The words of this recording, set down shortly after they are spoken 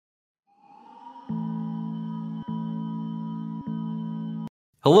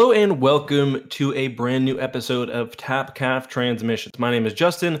Hello and welcome to a brand new episode of Tap Calf Transmissions. My name is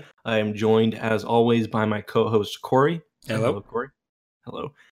Justin. I am joined, as always, by my co-host Corey. Hello, Corey.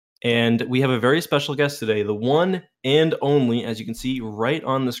 Hello. And we have a very special guest today, the one and only, as you can see right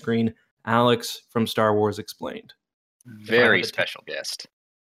on the screen, Alex from Star Wars Explained. Very special guest.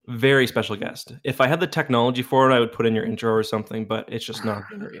 Very special guest. If I had the technology for it, I would put in your intro or something, but it's just not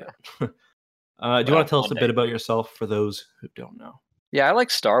there yet. Do you want to tell us a bit about yourself for those who don't know? Yeah, I like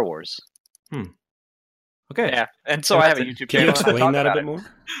Star Wars. Okay. Yeah, and so I have a YouTube channel. Can you explain that a bit more?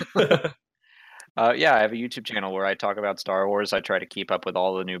 Yeah, I have a YouTube channel where I talk about Star Wars. I try to keep up with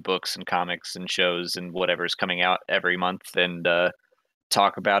all the new books and comics and shows and whatever's coming out every month and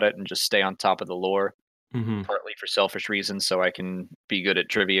talk about it and just stay on top of the lore. Mm-hmm. Partly for selfish reasons, so I can be good at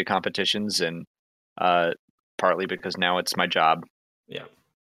trivia competitions, and partly because now it's my job. Yeah.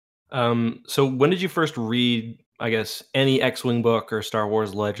 So when did you first read, I guess, any X-Wing book or Star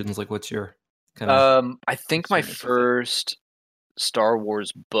Wars Legends? Like, what's your kind of... I think my first Star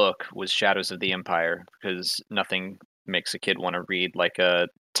Wars book was Shadows of the Empire, because nothing makes a kid want to read like a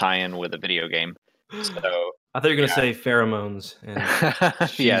tie-in with a video game. So I thought you were going to say pheromones. And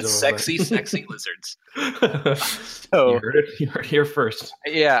yeah, sexy lizards. So you heard it here first.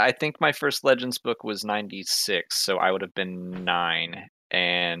 Yeah, I think my first Legends book was 96, so I would have been 9.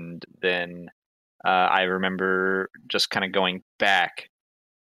 And then I remember just kind of going back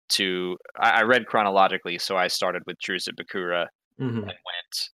to... I read chronologically, so I started with Truce at Bakura and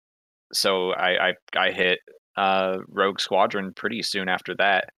went... So I hit Rogue Squadron pretty soon after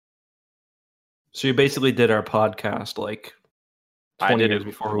that. So you basically did our podcast like 20 I did years it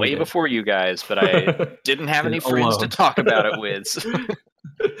before way before you guys, but I didn't have any friends to talk about it with.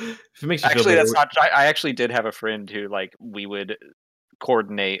 If it makes you actually, that's not. I actually did have a friend who, like, we would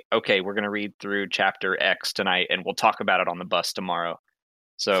coordinate. Okay, we're going to read through chapter X tonight, and we'll talk about it on the bus tomorrow.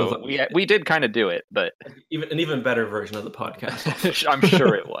 So we did kind of do it, but an even better version of the podcast. I'm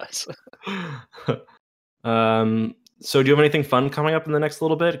sure it was. So do you have anything fun coming up in the next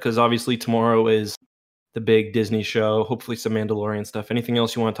little bit? Because obviously tomorrow is the big Disney show, hopefully some Mandalorian stuff. Anything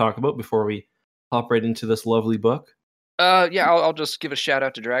else you want to talk about before we hop right into this lovely book? Yeah, I'll just give a shout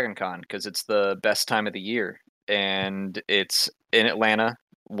out to Dragon Con, because it's the best time of the year. And it's in Atlanta,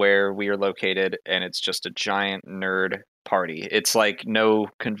 where we are located, and it's just a giant nerd party. It's like no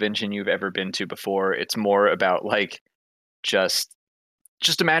convention you've ever been to before. It's more about like just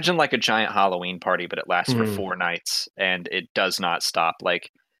imagine like a giant Halloween party, but it lasts for 4 nights and it does not stop.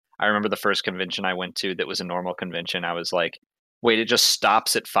 Like, I remember the first convention I went to that was a normal convention. I was like, wait, it just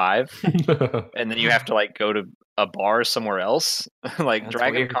stops at 5 and then you have to like go to a bar somewhere else? Like,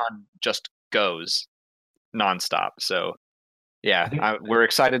 Dragon Con just goes nonstop. So yeah, we're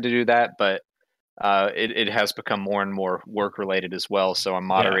excited to do that, but it has become more and more work related as well. So I'm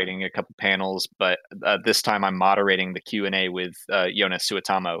moderating a couple panels, but this time I'm moderating the Q&A with Jonas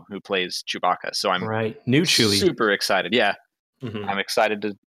Suetamo, who plays Chewbacca. So I'm new Chewie. Super excited. Yeah, I'm excited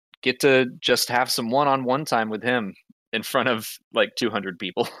to get to just have some one-on-one time with him in front of like 200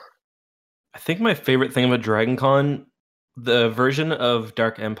 people. I think my favorite thing about Dragon Con, the version of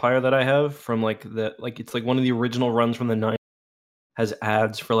Dark Empire that I have from it's like one of the original runs from the 90s, has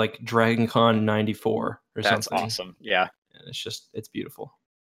ads for like Dragon Con 94 or something. That's awesome. Yeah. And it's beautiful.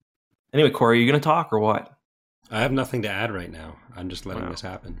 Anyway, Corey, are you going to talk or what? I have nothing to add right now. I'm just letting this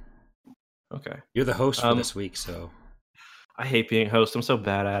happen. Okay. You're the host for this week, so... I hate being host. I'm so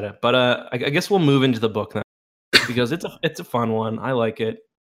bad at it. But I guess we'll move into the book now, because it's a fun one. I like it.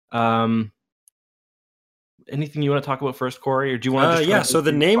 Anything you want to talk about first, Corey, or do you want to? So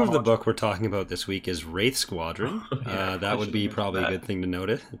the name of the book we're talking about this week is Wraith Squadron. That would be probably a good thing to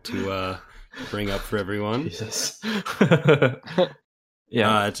note to bring up for everyone. Jesus.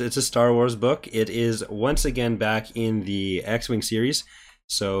 It's a Star Wars book. It is once again back in the X-Wing series.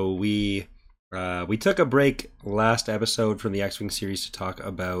 So we took a break last episode from the X-Wing series to talk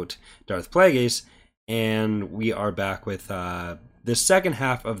about Darth Plagueis, and we are back with the second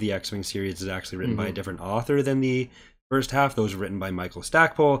half of the X-Wing series is actually written by a different author than the first half. Those are written by Michael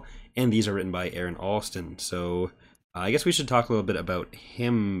Stackpole, and these are written by Aaron Alston. So I guess we should talk a little bit about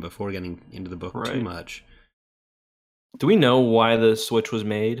him before getting into the book too much. Do we know why the switch was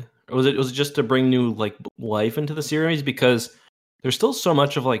made? Or was it just to bring new like life into the series? Because there's still so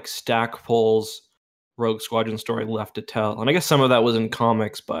much of like Stackpole's Rogue Squadron story left to tell, and I guess some of that was in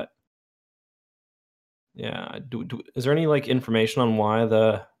comics, but. Yeah. Is there any like information on why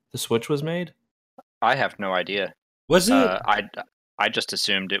the switch was made? I have no idea. Was it? I just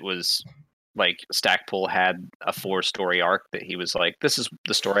assumed it was like Stackpole had a 4-story arc that he was like, this is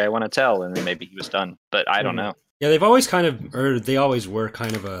the story I want to tell, and then maybe he was done. But I don't know. Yeah, they've always they always were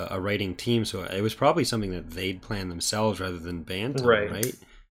kind of a writing team, so it was probably something that they'd planned themselves rather than Bantam, right?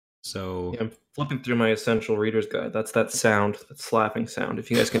 So yeah, I'm flipping through my essential reader's guide. That's that sound, that slapping sound. If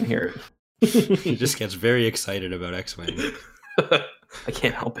you guys can hear it, he just gets very excited about X-Wing. I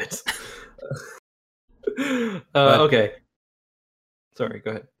can't help it. Okay. Sorry,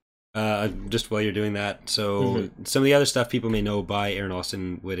 go ahead. Just while you're doing that, so some of the other stuff people may know by Aaron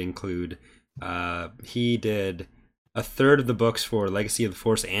Alston would include he did a third of the books for Legacy of the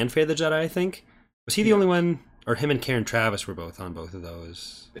Force and Fate of the Jedi, I think. Was he the only one, or him and Karen Travis were both on both of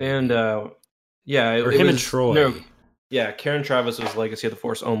those? And or him and Troy. No, yeah, Karen Travis was Legacy of the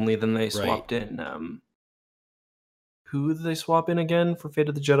Force only. Then they swapped in. Who did they swap in again for Fate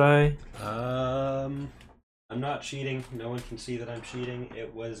of the Jedi? I'm not cheating. No one can see that I'm cheating.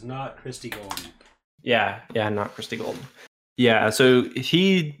 It was not Christy Golden. Yeah, not Christy Golden. Yeah, so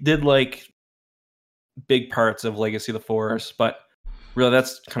he did like big parts of Legacy of the Force, but really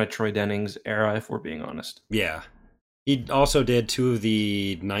that's kind of Troy Denning's era, if we're being honest. Yeah. He also did 2 of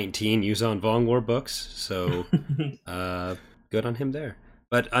the 19 Yuuzhan Vong War books, so good on him there.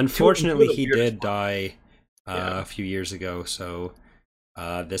 But unfortunately, he did die a few years ago, so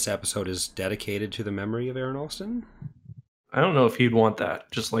this episode is dedicated to the memory of Aaron Alston. I don't know if he'd want that,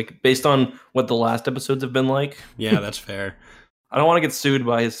 just like based on what the last episodes have been like. Yeah, that's fair. I don't want to get sued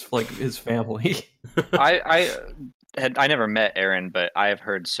by his family. I never met Aaron, but I have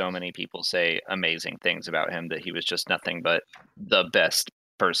heard so many people say amazing things about him that he was just nothing but the best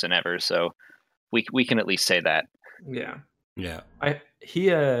person ever. So we can at least say that. Yeah.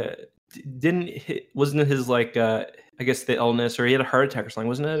 He wasn't his like I guess the illness, or he had a heart attack or something,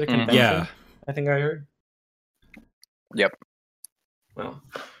 wasn't it at a convention? Yeah, I think I heard. Yep. Well,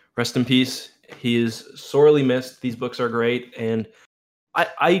 rest in peace. He is sorely missed. These books are great, and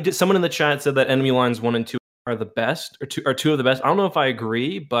I did. Someone in the chat said that Enemy Lines 1 and 2 are the best, or two of the best. I don't know if I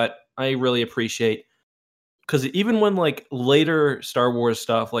agree, but I really appreciate, because even when like later Star Wars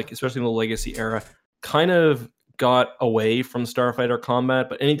stuff, like especially in the Legacy era, kind of got away from starfighter combat,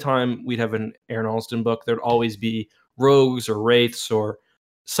 but anytime we'd have an Aaron Alston book, there'd always be rogues or wraiths or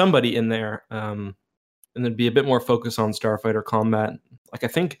somebody in there, and there'd be a bit more focus on starfighter combat. Like I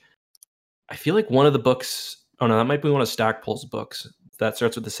feel like one of the books, oh no, that might be one of Stackpole's books that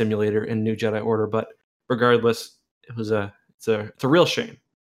starts with the simulator in New Jedi Order, but regardless, it's a real shame.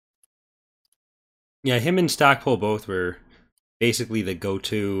 Yeah, him and Stackpole both were basically the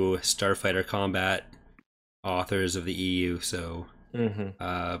go-to starfighter combat authors of the EU, so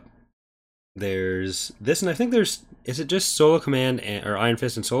there's this, and I think is it just Solo Command or Iron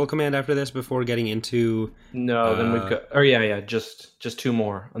Fist and Solo Command after this before getting into... No, then we've got... just 2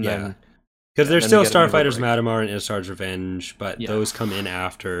 more, and then... Because there's still Starfighters Matamar and Isar's Revenge, but those come in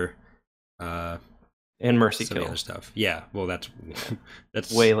after... and Mercy some Kill. Other stuff. Yeah, well, that's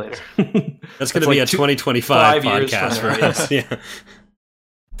way later. That's going to be a 2025 podcast for us.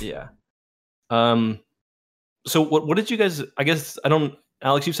 Yeah. So what did you guys? I guess I don't.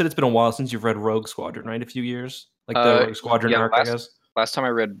 Alex, you said it's been a while since you've read Rogue Squadron, right? A few years, like the Rogue Squadron arc, I guess. Last time I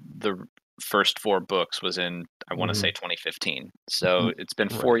read the first 4 books was in, I want to say 2015. So it's been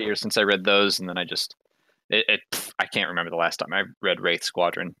 4 years since I read those, and then I can't remember the last time I read Wraith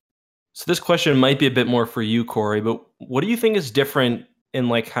Squadron. So this question might be a bit more for you, Corey, but what do you think is different in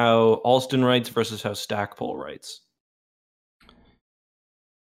like how Alston writes versus how Stackpole writes?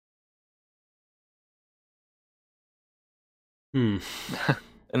 And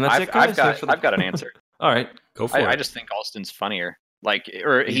that's I've got an answer. All right, go for it. I just think Alston's funnier.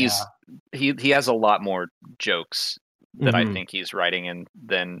 He has a lot more jokes that I think he's writing, and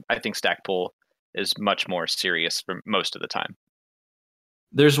then I think Stackpole is much more serious for most of the time.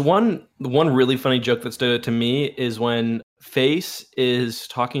 There's one really funny joke that stood out to me is when Face is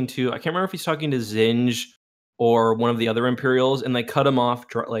talking to, I can't remember if he's talking to Zinj or one of the other Imperials, and they cut him off,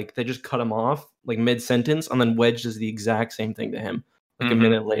 like they just cut him off like mid-sentence, and then Wedge does the exact same thing to him like a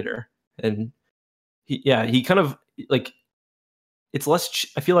minute later. And he kind of like, it's less,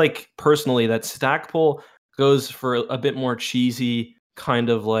 I feel like personally that Stackpole goes for a bit more cheesy kind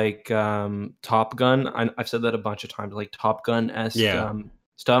of like Top Gun. I've said that a bunch of times, like Top Gun-esque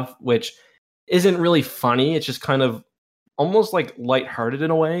stuff, which isn't really funny. It's just kind of almost like lighthearted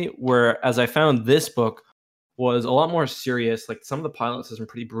in a way, whereas I found this book was a lot more serious. Like some of the pilots have some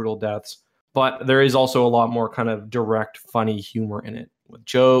pretty brutal deaths, but there is also a lot more kind of direct, funny humor in it with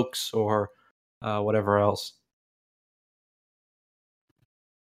jokes or whatever else.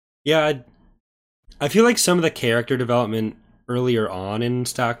 Yeah, I feel like some of the character development earlier on in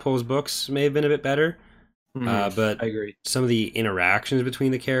Stackpole's books may have been a bit better. But I agree. some of the interactions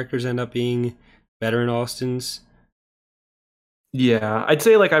between the characters end up being better in Alston's. Yeah, I'd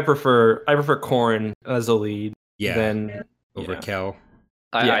say like I prefer Corrin as a lead Yeah, than over Kel.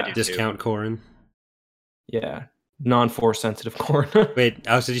 I do Discount Corrin. Yeah, non-force sensitive Corrin. Wait,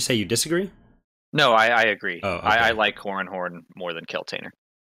 Alex, did you say you disagree? No, I agree. Oh, okay. I like Corrin Horn more than Keltainer.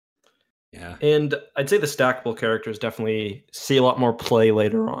 Yeah. And I'd say the stackable characters definitely see a lot more play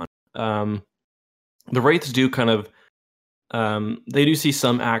later on. The Wraiths do kind of, they do see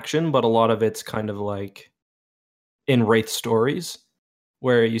some action, but a lot of it's kind of like in Wraith stories,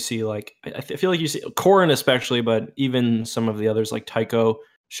 where you see like, I feel like you see Corrin especially, but even some of the others like Tycho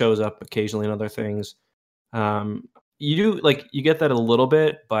shows up occasionally in other things. You do like, you get that a little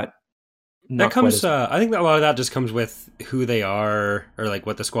bit, but not that comes. quite as I think that a lot of that just comes with who they are, or like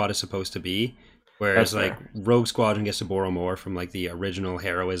what the squad is supposed to be. Whereas That's like Rogue Squadron gets to borrow more from like the original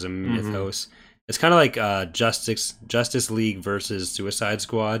heroism Mhm. mythos. It's kind of like Justice League versus Suicide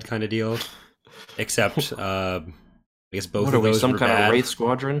Squad kind of deal, except I guess both what of are we, those some were kind bad. of Wraith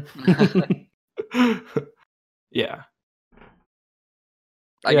squadron? Yeah.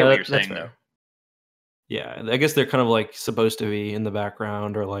 I get what you're that's saying, fair. though. Yeah, I guess they're kind of like supposed to be in the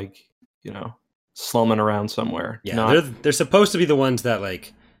background or like, you know, slumming around somewhere. Yeah, Not, they're supposed to be the ones that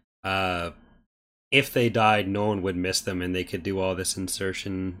like, if they died, no one would miss them, and they could do all this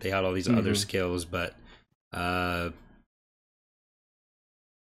insertion. They had all these other Mhm. skills, but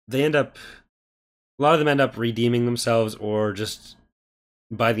they end up. A lot of them end up redeeming themselves, or just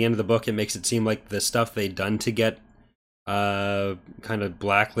by the end of the book, it makes it seem like the stuff they'd done to get kind of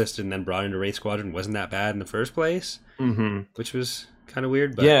blacklisted and then brought into Wraith Squadron wasn't that bad in the first place, Mhm. which was kind of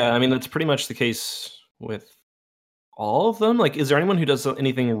weird. But Yeah, I mean that's pretty much the case with all of them. Like, is there anyone who does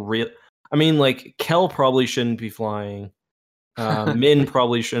anything real? I mean, like Kel probably shouldn't be flying. Min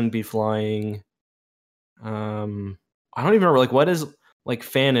probably shouldn't be flying. I don't even remember. Like, what is like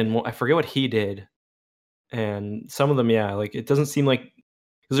Fanon? I forget what he did. And some of them, yeah, like it doesn't seem like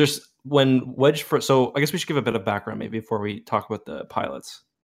because there's when Wedge for. So I guess we should give a bit of background maybe before we talk about the pilots.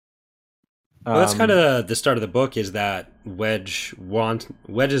 Well, that's kind of the start of the book. Is that Wedge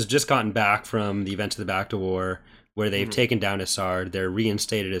has just gotten back from the events of the Back to War, where they've taken down Assard. They're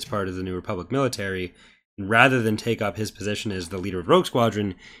reinstated as part of the New Republic military. And rather than take up his position as the leader of Rogue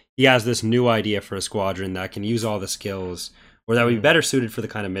Squadron, he has this new idea for a squadron that can use all the skills, or that would be better suited for the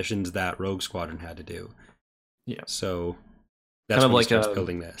kind of missions that Rogue Squadron had to do. Yeah. So that's Kind of when like he starts a-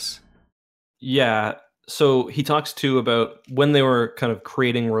 building this. Yeah. So he talks too about when they were kind of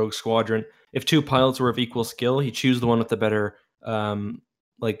creating Rogue Squadron. If two pilots were of equal skill, he'd choose the one with the better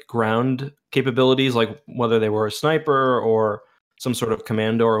like ground capabilities, like whether they were a sniper or some sort of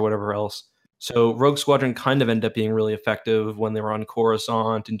commando or whatever else. So Rogue Squadron kind of ended up being really effective when they were on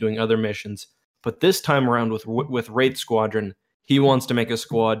Coruscant and doing other missions. But this time around with Wraith Squadron, he wants to make a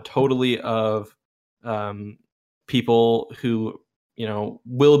squad totally of people who, you know,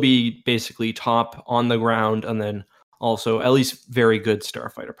 will be basically top on the ground, and then also at least very good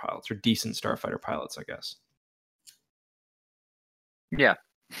starfighter pilots or decent starfighter pilots, I guess. Yeah.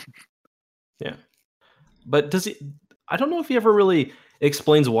 Yeah. But does he? I don't know if he ever really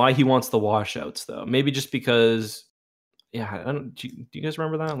explains why he wants the washouts, though. Maybe just because. Yeah, I don't. Do you guys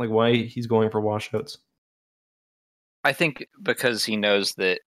remember that? Like why he's going for washouts? I think because he knows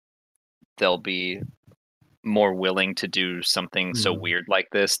that they'll be more willing to do something so weird like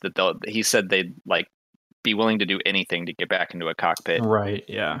this, that he said they'd like be willing to do anything to get back into a cockpit. Right.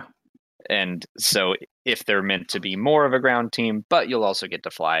 Yeah. And so if they're meant to be more of a ground team, but you'll also get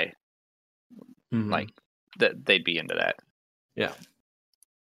to fly, like that, they'd be into that. Yeah.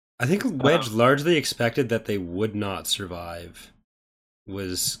 I think Wedge largely expected that they would not survive.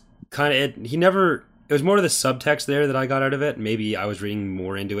 Was kind of he never. It was more of the subtext there that I got out of it. Maybe I was reading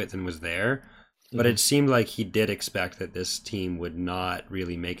more into it than was there, but it seemed like he did expect that this team would not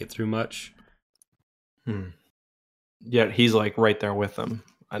really make it through much. Yeah, he's like right there with them.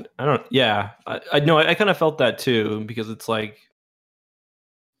 I don't. Yeah, I know. I kind of felt that too because it's like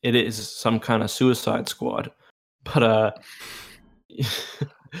it is some kind of Suicide Squad, but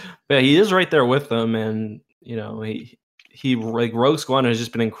but he is right there with them, and you know he like Rogue Squadron has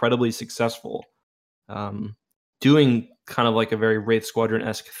just been incredibly successful, doing kind of like a very Wraith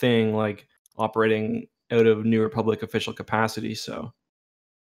Squadron-esque thing, like operating out of New Republic official capacity. So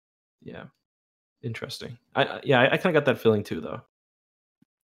yeah, interesting. I kind of got that feeling too, though.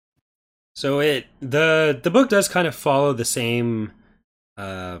 So the book does kind of follow the same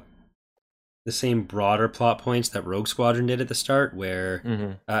broader plot points that Rogue Squadron did at the start, where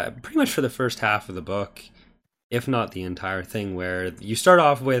pretty much for the first half of the book, if not the entire thing, where you start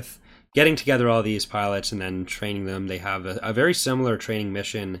off with getting together all these pilots and then training them. They have a very similar training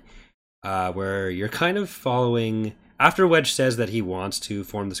mission where you're kind of following. After Wedge says that he wants to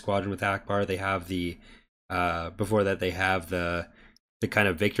form the squadron with Akbar, they have the before that they have the kind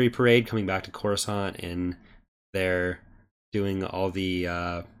of victory parade coming back to Coruscant, and they're doing all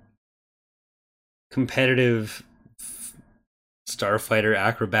the competitive starfighter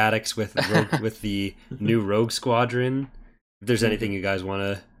acrobatics with with the new Rogue Squadron. If there's anything you guys want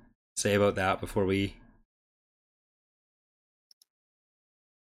to say about that before we...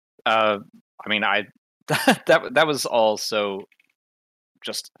 I mean, that was also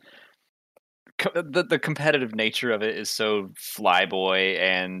just the competitive nature of it is so flyboy,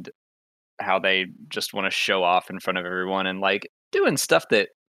 and how they just want to show off in front of everyone and like doing stuff that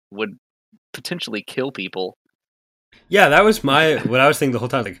would potentially kill people. Yeah, that was what I was thinking the whole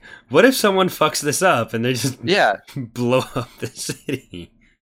time. Like, what if someone fucks this up and they just blow up the city?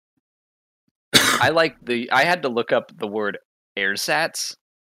 I had to look up the word airsats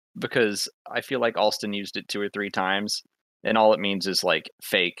because I feel like Alston used it 2 or 3 times, and all it means is like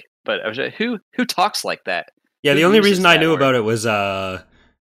fake. But I was like, who talks like that? Yeah, Who the only uses reason I that knew word? about it was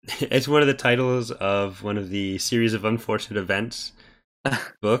it's one of the titles of one of the series of unfortunate events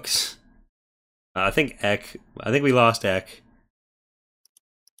books. I think we lost Ek.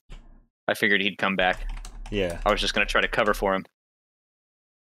 I figured he'd come back. Yeah. I was just going to try to cover for him.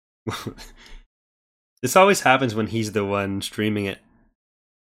 This always happens when he's the one streaming it.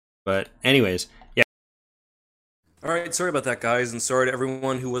 But anyways, yeah. Alright, sorry about that, guys, and sorry to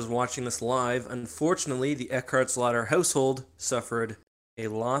everyone who was watching this live. Unfortunately, the Eckhart Slaughter household suffered a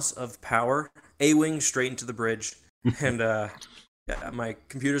loss of power. A-wing straight into the bridge. And, yeah, my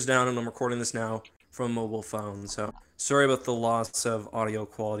computer's down and I'm recording this now from a mobile phone, so sorry about the loss of audio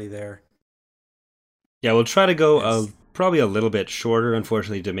quality there. Yeah, we'll try to go probably a little bit shorter,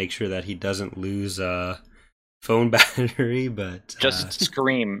 unfortunately, to make sure that he doesn't lose phone battery, but... Just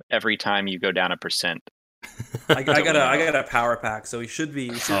scream every time you go down 1%. I got a power pack, so he should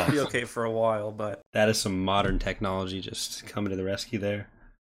be okay for a while, but... That is some modern technology just coming to the rescue there.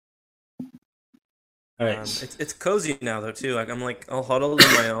 All right. It's cozy now though too. Like I'm all huddled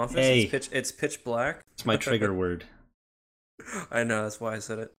in my office. Hey. It's pitch black. It's my trigger word. I know, that's why I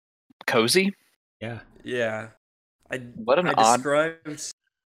said it. Cozy? Yeah. Yeah. I described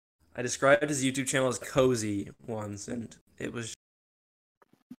his YouTube channel as cozy once, and it was.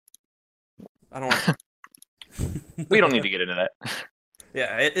 I don't want. We don't need to get into that.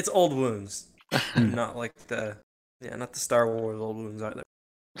 Yeah, it's old wounds, not like not the Star Wars old wounds either.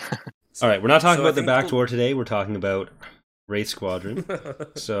 All right, we're not talking I about the think back door today. We're talking about Wraith Squadron.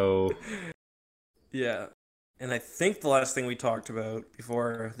 So, yeah, and I think the last thing we talked about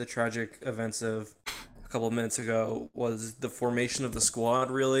before the tragic events of a couple of minutes ago was the formation of the squad,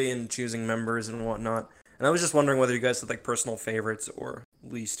 really, and choosing members and whatnot. And I was just wondering whether you guys had like personal favorites or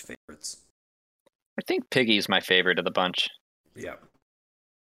least favorites. I think Piggy's my favorite of the bunch. Yeah.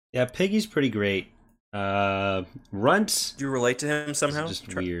 Yeah, Piggy's pretty great. Runt. Do you relate to him somehow? It's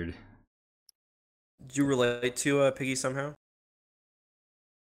just weird. Do you relate to Piggy somehow?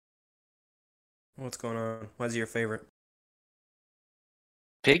 What's going on? Why is he your favorite?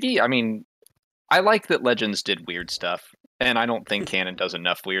 Piggy? I mean, I like that Legends did weird stuff, and I don't think Canon does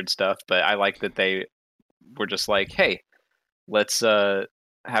enough weird stuff, but I like that they were just like, hey, let's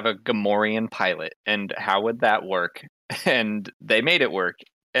have a Gamorrean pilot, and how would that work? And they made it work,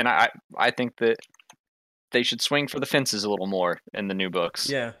 and I think that they should swing for the fences a little more in the new books.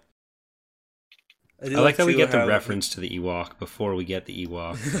 Yeah. I like that we get the reference to the Ewok before we get the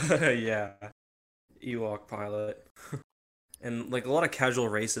Ewok. Yeah. Ewok pilot. And like a lot of casual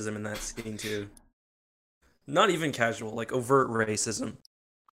racism in that scene too. Not even casual, like overt racism.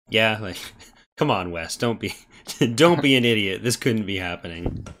 Yeah, like come on, Wes, don't be an idiot. This couldn't be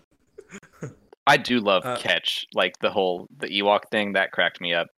happening. I do love Ketch, like the Ewok thing that cracked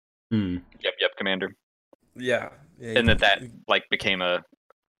me up. Yep, Commander. Yeah. And that like became a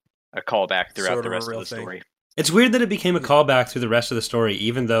callback throughout sort the of a rest of real the story. thing. It's weird that it became a callback through the rest of the story,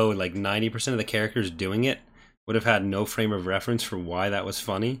 even though like 90% of the characters doing it would have had no frame of reference for why that was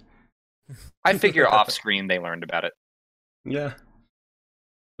funny. I figure off screen they learned about it. Yeah.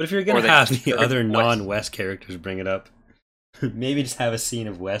 But if you're going Or to they have just the heard other Wes. non-Wes characters bring it up, maybe just have a scene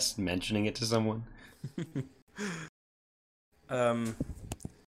of Wes mentioning it to someone.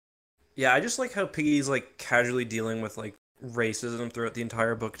 Yeah, I just like how Piggy's like casually dealing with like racism throughout the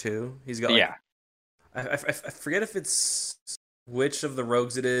entire book too. He's got like, I forget if it's which of the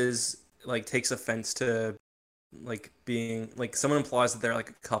rogues it is like takes offense to like being like someone implies that they're like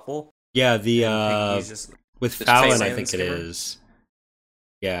a couple. Yeah, the Piggy's just With Just Fallon, Phelan I think it Skimmer? is.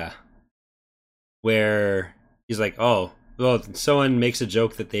 Yeah. Where he's like, oh, well, someone makes a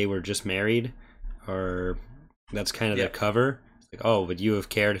joke that they were just married, or that's kind of Yeah. the cover. It's like, oh, would you have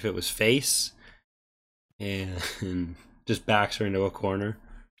cared if it was Face? And just backs her into a corner.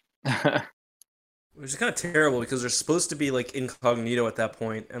 Which is kind of terrible because they're supposed to be like incognito at that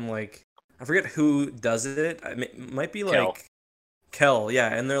point, and like I forget who does it. It might be Kel. like Kel,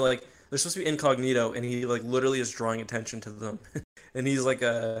 yeah. And they're supposed to be incognito, and he like literally is drawing attention to them, and he's like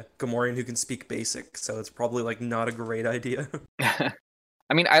a Gamorrean who can speak Basic, so it's probably like not a great idea.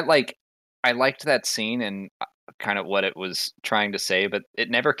 I mean, I liked that scene and kind of what it was trying to say, but it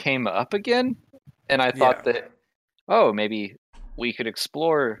never came up again. And I thought Yeah. that, oh, maybe we could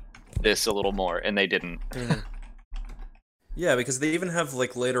explore this a little more, and they didn't. Yeah, because they even have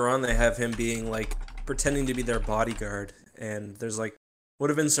like later on they have him being like pretending to be their bodyguard, and there's like would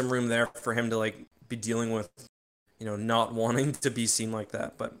have been some room there for him to like be dealing with, not wanting to be seen like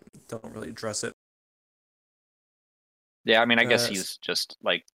that, but don't really address it. Yeah, I mean, I guess Uh, he's just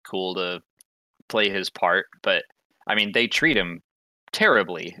like cool to play his part, but I mean, they treat him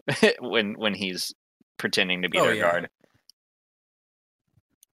terribly when he's pretending to be Oh, their yeah. guard.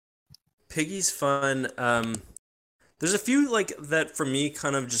 Piggy's fun. There's a few like that for me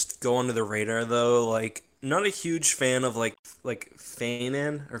kind of just go under the radar though. Like not a huge fan of like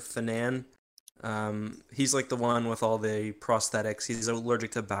Fanan or Fanan. He's like the one with all the prosthetics. He's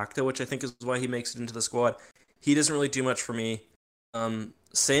allergic to Bacta, which I think is why he makes it into the squad. He doesn't really do much for me.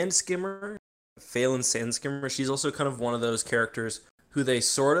 Sand Skimmer, Phelan Sand Skimmer, she's also kind of one of those characters who they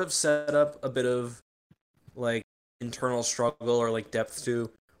sort of set up a bit of like internal struggle or like depth to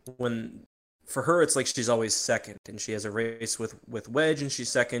when for her it's like she's always second and she has a race with Wedge and she's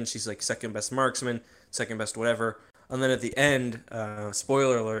second. She's like second best marksman, second best whatever. And then at the end,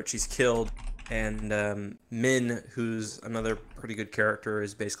 spoiler alert, she's killed. And Min, who's another pretty good character,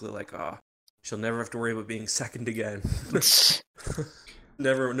 is basically like, she'll never have to worry about being second again.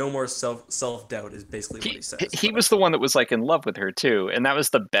 Never, no more self doubt is basically what he says. He was the one that was like in love with her too, and that was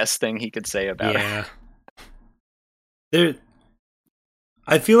the best thing he could say about her. Yeah.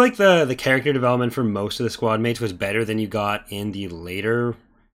 I feel like the character development for most of the squad mates was better than you got in the later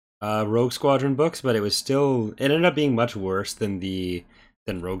Rogue Squadron books, but it ended up being much worse than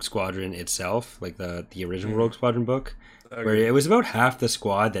Rogue Squadron itself, like the original Rogue Squadron book, where it was about half the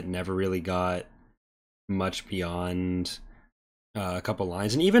squad that never really got much beyond a couple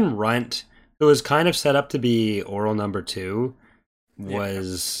lines. And even Runt, who was kind of set up to be Oral number 2,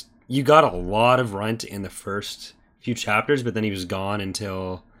 you got a lot of Runt in the first few chapters, but then he was gone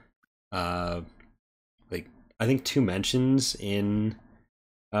until I think 2 mentions in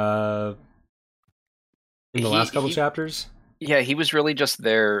the last couple chapters. Yeah, he was really just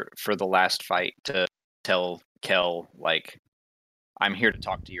there for the last fight to tell Kel, like, I'm here to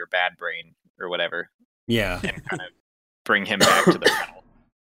talk to your bad brain or whatever. Yeah. And kind of bring him back to the panel.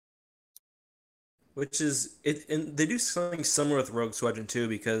 Which is it, and they do something similar with Rogue Squadron too,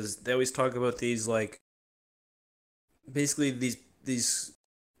 because they always talk about these like basically these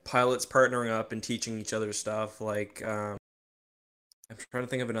pilots partnering up and teaching each other stuff. Like I'm trying to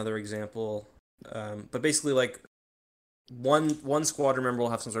think of another example, but basically like one squadron member will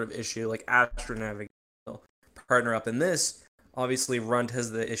have some sort of issue, like astronavigation, partner up. In this, obviously Runt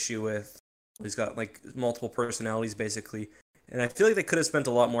has the issue with he's got like multiple personalities basically, and I feel like they could have spent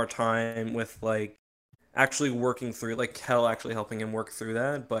a lot more time with like actually working through, like Kel actually helping him work through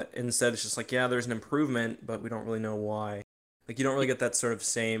that, but instead it's just like, yeah, there's an improvement, but we don't really know why. Like you don't really get that sort of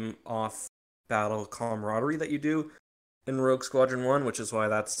same off battle camaraderie that you do in Rogue Squadron 1, which is why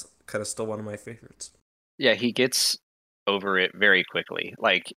that's kind of still one of my favorites. Yeah, he gets over it very quickly.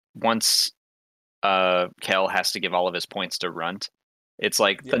 Like once Kel has to give all of his points to Runt, it's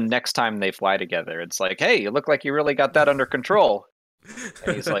like the next time they fly together, it's like, hey, you look like you really got that under control.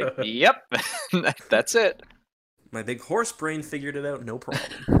 And he's like, yep, that's it. My big horse brain figured it out, no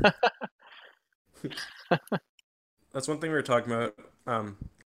problem. That's one thing we were talking about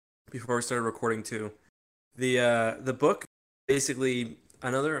before we started recording too. The book basically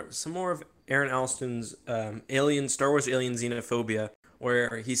some more of Aaron Alston's Star Wars Alien Xenophobia,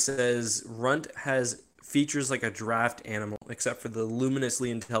 where he says Runt has features like a draft animal, except for the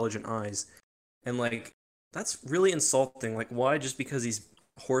luminously intelligent eyes, and like that's really insulting. Like, why? Just because he's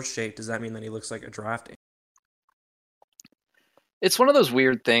horse shaped, does that mean that he looks like a draft animal? It's one of those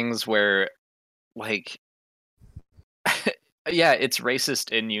weird things where, like, yeah, it's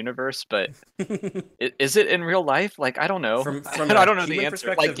racist in universe, but is it in real life? Like, I don't know. From I don't know the human answer.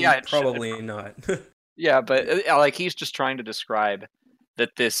 perspective, Like, yeah, it probably should. not. Yeah, but like he's just trying to describe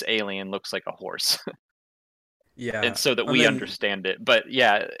that this alien looks like a horse. Yeah, and so that and we then- understand it. But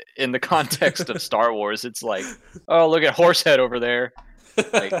yeah, in the context of Star Wars, it's like, oh, look at Horsehead over there.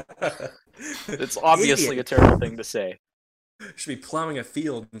 Like, it's obviously a Idiot. terrible thing to say. Should be plowing a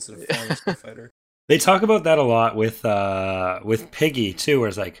field instead of flying a starfighter. They talk about that a lot with Piggy too, where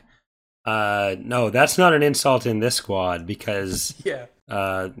it's like, no, that's not an insult in this squad because Yeah,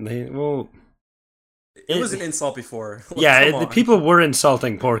 it was an insult before. Come the on. people were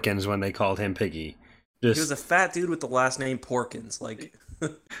insulting Porkins when they called him Piggy. He was a fat dude with the last name Porkins. Like,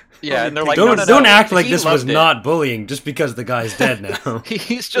 Yeah, and they're like, don't no, act like he this was loved it. not bullying just because the guy's dead now.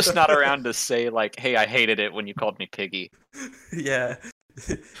 He's just not around to say like, "Hey, I hated it when you called me Piggy." yeah,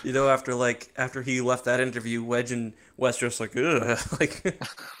 you know, after he left that interview, Wedge and West just like, ugh, like,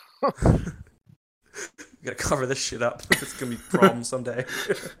 we gotta cover this shit up. It's gonna be a problem someday.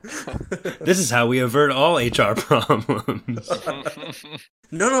 This is how we avert all HR problems.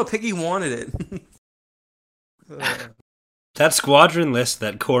 No, Piggy wanted it. That squadron list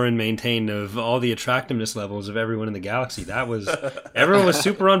that Corrin maintained of all the attractiveness levels of everyone in the galaxy, everyone was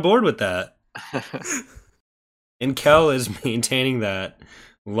super on board with that. And Kel is maintaining that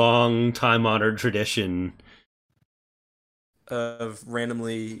long time-honored tradition. Of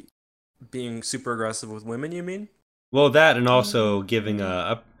randomly being super aggressive with women, you mean? Well, that and also giving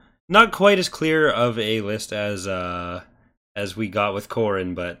a not quite as clear of a list as we got with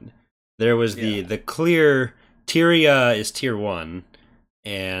Corrin, but there was the clear Tyria is tier 1,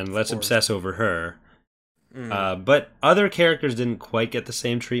 and let's obsess over her. But other characters didn't quite get the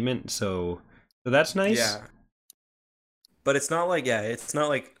same treatment, so that's nice. Yeah. But it's not like,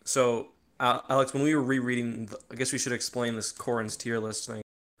 so, Alex, when we were rereading, I guess we should explain this Corrin's tier list thing.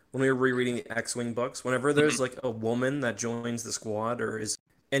 When we were rereading the X-Wing books, whenever there's like a woman that joins the squad or is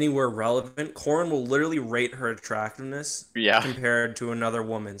anywhere relevant, Corrin will literally rate her attractiveness compared to another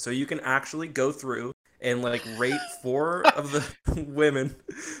woman. So you can actually go through and like rate 4 of the women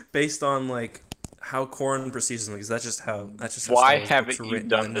based on like how Corrin perceives them, because that's just how Why Star Wars haven't books were you written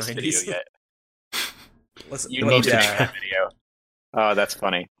done in the this video 90s. yet? You most need to attractive. make that video. Oh, that's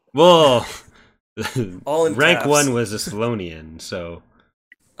funny. Well, All in rank caps. 1 was a Salonian, so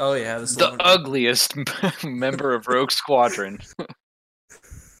Oh yeah, The ugliest member of Rogue Squadron.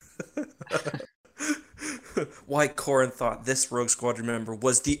 Why Corrin thought this Rogue Squadron member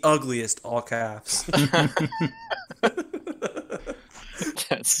was the ugliest, all caps.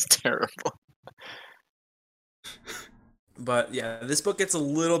 That's terrible. But yeah, this book gets a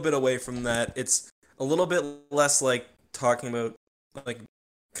little bit away from that. It's a little bit less like talking about, like,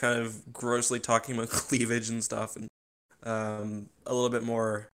 kind of grossly talking about cleavage and stuff, and a little bit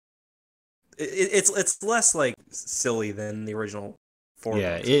more. It's less like silly than the original 4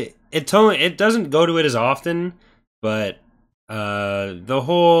 yeah, books. it doesn't go to it as often, but the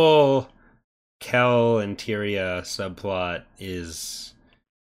whole Kel and Tyria subplot is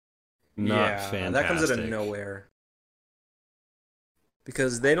not fantastic. That comes out of nowhere.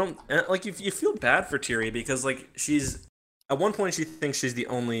 Because they don't like you feel bad for Tyria, because like she's at one point she thinks she's the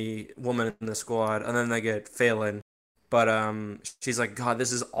only woman in the squad, and then they get Phelan. But she's like, God,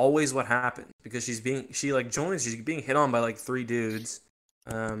 this is always what happens, because she's being hit on by like 3 dudes.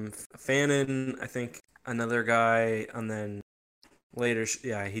 Fannin, I think another guy, and then later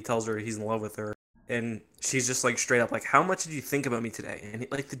he tells her he's in love with her, and she's just like straight up like, how much did you think about me today? And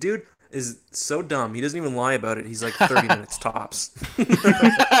like the dude is so dumb, he doesn't even lie about it. He's like 30 minutes tops.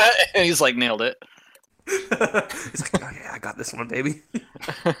 And he's like, nailed it. He's like, oh yeah, I got this one, baby.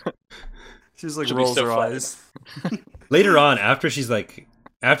 She's like, She'll be rolls so her flattered. eyes. Later on, after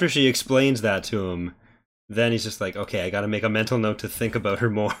she explains that to him, then he's just like, okay, I gotta make a mental note to think about her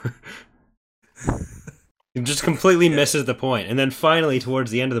more. He just completely misses the point. And then finally, towards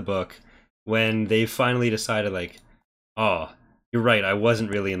the end of the book, when they finally decided, like, oh, you're right, I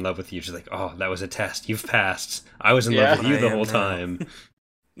wasn't really in love with you. She's like, oh, that was a test. You've passed. I was in love with you the whole time.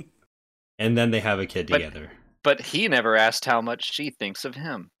 And then they have a kid together. But he never asked how much she thinks of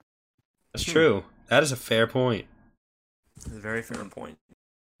him. That's true. That is a fair point. That's a very fair point.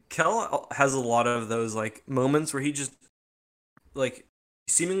 Kel has a lot of those like moments where he just like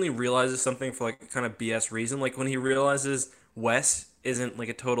seemingly realizes something for like kind of BS reason. Like when he realizes Wes isn't like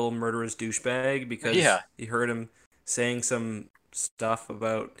a total murderous douchebag because he heard him saying some stuff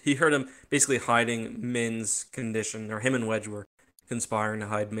about, he heard him basically hiding Min's condition, or him and Wedge were conspiring to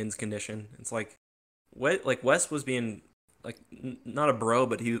hide Min's condition. It's like Wes was being like not a bro,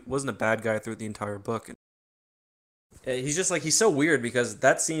 but he wasn't a bad guy through the entire book. He's just like, he's so weird, because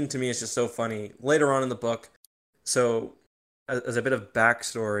that scene to me is just so funny. Later on in the book, so as a bit of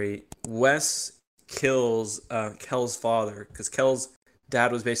backstory, Wes kills Kel's father, because Kel's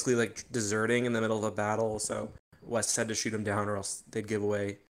dad was basically like deserting in the middle of a battle, so Wes had to shoot him down, or else they'd give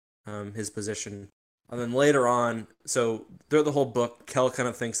away his position. And then later on, so throughout the whole book, Kel kind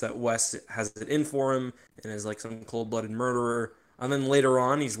of thinks that Wes has it in for him and is like some cold-blooded murderer. And then later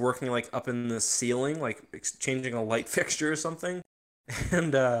on, he's working like up in the ceiling, like changing a light fixture or something.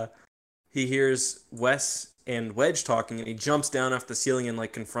 And he hears Wes and Wedge talking, and he jumps down off the ceiling and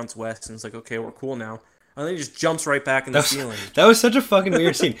like confronts Wes, and is like, "Okay, we're cool now." And then he just jumps right back in the ceiling. That was such a fucking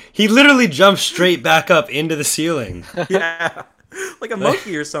weird scene. He literally jumps straight back up into the ceiling. Yeah, like a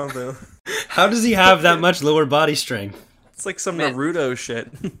monkey or something. How does he have that much lower body strength? It's like some Naruto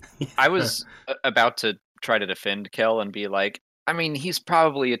shit. I was about to try to defend Kel and be like, I mean, he's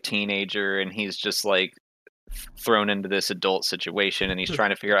probably a teenager and he's just like thrown into this adult situation and he's trying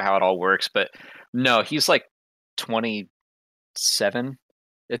to figure out how it all works. But no, he's like 27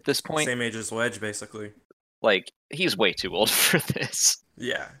 at this point. Same age as Wedge, basically. Like, he's way too old for this.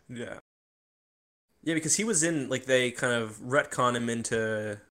 Yeah. Yeah, because he was in, like, they kind of retcon him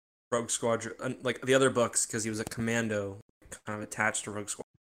into Rogue Squadron, like the other books, because he was a commando, kind of attached to Rogue Squadron.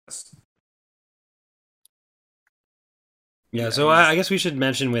 Yeah, so I guess we should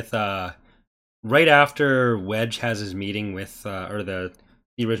mention with right after Wedge has his meeting with, or the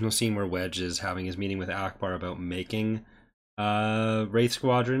original scene where Wedge is having his meeting with Ackbar about making Wraith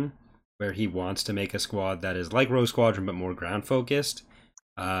Squadron, where he wants to make a squad that is like Rogue Squadron but more ground focused.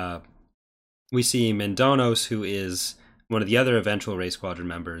 We see Mendonos, who is one of the other eventual Wraith Squadron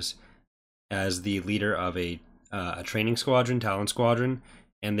members, as the leader of a training squadron, Talon Squadron,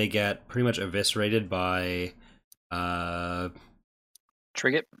 and they get pretty much eviscerated by Trigget?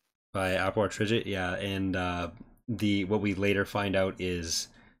 By Ackbar Trigget, yeah, and what we later find out is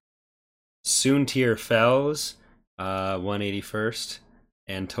Soontir Fells, 181st,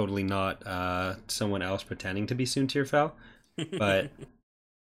 and totally not someone else pretending to be Soontir Fel, but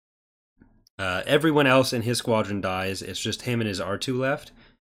everyone else in his squadron dies. It's just him and his R2 left,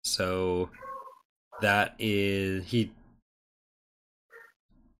 so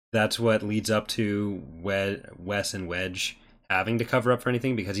that's what leads up to Wes and Wedge having to cover up for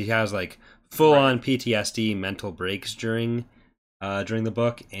anything, because he has like full-on PTSD mental breaks during the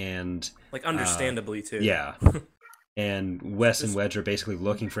book, and like understandably too. Yeah. And Wes and Wedge are basically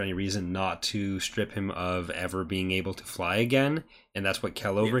looking for any reason not to strip him of ever being able to fly again, and that's what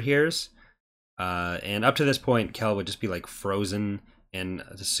Kel overhears. And up to this point, Kel would just be like frozen and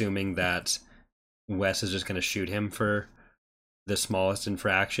assuming that Wes is just going to shoot him for the smallest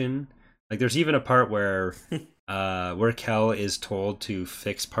infraction. Like, there's even a part where Kel is told to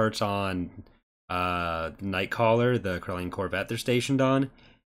fix parts on Nightcaller, the Corellian Corvette they're stationed on,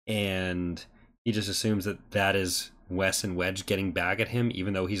 and he just assumes that is Wes and Wedge getting back at him,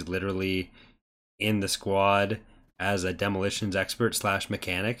 even though he's literally in the squad as a demolitions expert /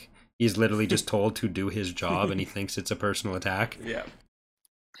 mechanic. He's literally just told to do his job, and he thinks it's a personal attack. Yeah.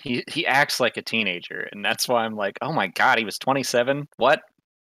 He acts like a teenager, and that's why I'm like, oh my god, he was 27? What?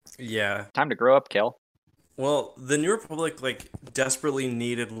 Yeah. Time to grow up, Kel. Well, the New Republic, like, desperately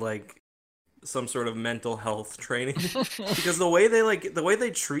needed, like, some sort of mental health training. Because the way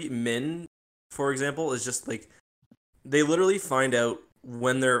they treat Min, for example, is just, like, they literally find out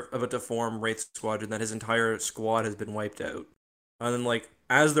when they're about to form Wraith Squadron that his entire squad has been wiped out. And then, like,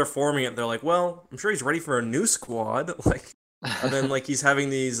 as they're forming it, they're like, well, I'm sure he's ready for a new squad. Like, and then, like, he's having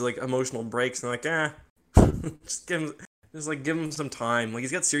these, like, emotional breaks, and they're like, just give him some time. Like,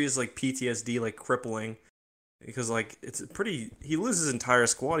 he's got serious, like, PTSD, like, crippling. Because, like, he loses his entire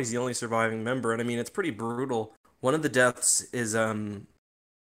squad. He's the only surviving member. And, I mean, it's pretty brutal. One of the deaths is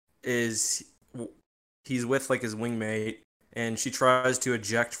he's with, like, his wingmate, and she tries to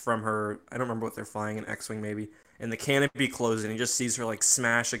eject from her, I don't remember what they're flying, an X-Wing maybe, and the canopy closes, and he just sees her, like,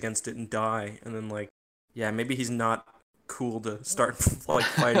 smash against it and die. And then, like, yeah, maybe he's not cool to start, like,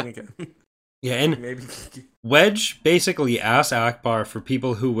 fighting again. Yeah, and maybe Wedge basically asks Ackbar for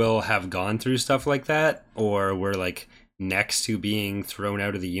people who will have gone through stuff like that, or were, like, next to being thrown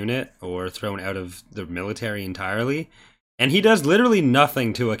out of the unit, or thrown out of the military entirely. And he does literally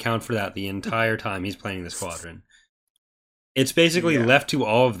nothing to account for that the entire time he's playing the squadron. It's basically left to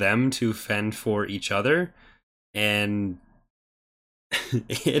all of them to fend for each other, and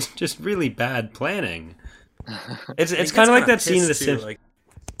it's just really bad planning. It's kind of like that scene in The Simpsons. Like...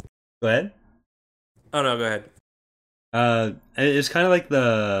 Go ahead. Oh no, go ahead. It's kind of like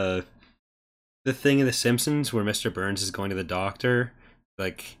the thing in The Simpsons where Mr. Burns is going to the doctor.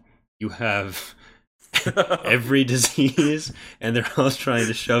 Like, you have every disease, and they're all trying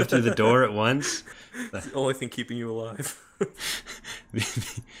to shove through the door at once. It's the only thing keeping you alive.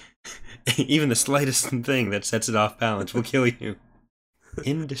 Even the slightest thing that sets it off balance will kill you.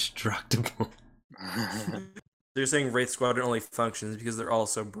 Indestructible. You're saying Wraith Squadron only functions because they're all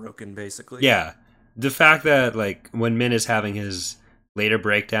so broken, basically. Yeah, the fact that like when Min is having his later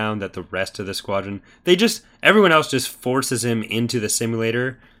breakdown, that the rest of the squadron, everyone else just forces him into the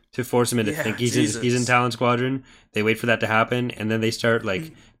simulator to force him into think he's in Talon Squadron. They wait for that to happen, and then they start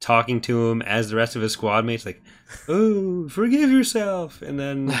like talking to him as the rest of his squad mates, like, "Oh, forgive yourself," and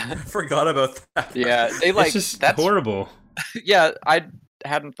then I forgot about that. Yeah, they like it's just that's horrible. Yeah, I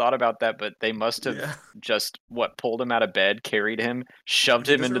hadn't thought about that, but they must have just pulled him out of bed, carried him, shoved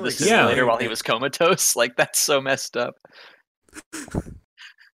him into the simulator while he was comatose. Like that's so messed up.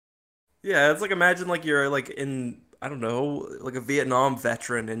 Yeah, it's like imagine like you're like in I don't know like a Vietnam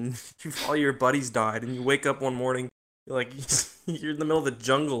veteran and all your buddies died and you wake up one morning you're like you're in the middle of the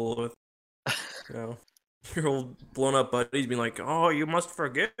jungle with your old blown up buddies being like, oh, you must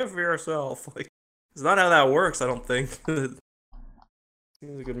forgive yourself. Like it's not how that works. I don't think. Seems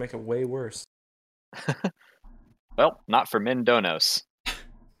like it would make it way worse. Well, not for Min Donos.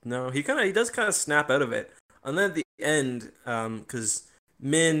 No, he does kind of snap out of it, and then at the end, because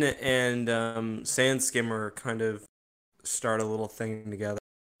Min and Sand Skimmer kind of start a little thing together,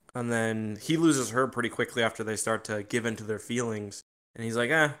 and then he loses her pretty quickly after they start to give into their feelings, and he's like,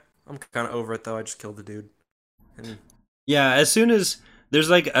 I'm kind of over it though. I just killed the dude. And yeah, as soon as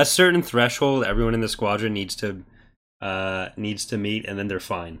there's like a certain threshold, everyone in the squadron needs to meet, and then they're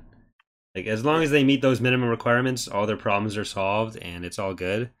fine. Like as long as they meet those minimum requirements, all their problems are solved, and it's all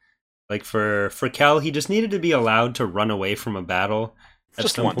good. Like for Kel, he just needed to be allowed to run away from a battle at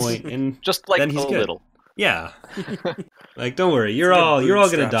Just some once. point, and Just like then he's a good. little. Yeah, like don't worry, you're It's like a all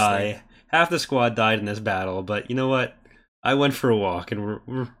gonna bootstraps die. thing. Half the squad died in this battle, but you know what? I went for a walk, and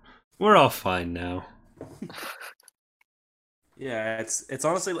we're all fine now. yeah, it's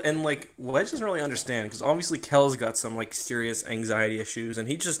honestly, and like Wedge doesn't really understand because obviously Kel's got some like serious anxiety issues, and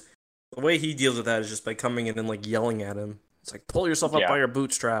the way he deals with that is just by coming in and like yelling at him. It's like pull yourself up by your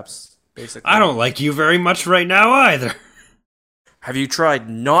bootstraps, basically. I don't like you very much right now either. Have you tried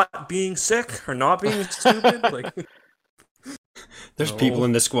not being sick or not being stupid? Like, There's people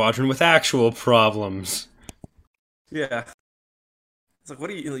in the squadron with actual problems. yeah. It's like,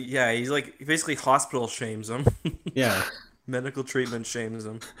 what do you? Yeah, he's like, he basically hospital shames him. Yeah. Medical treatment shames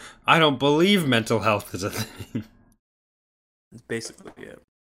him. I don't believe mental health is a thing. That's basically it.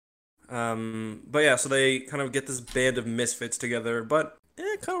 But yeah, so they kind of get this band of misfits together, but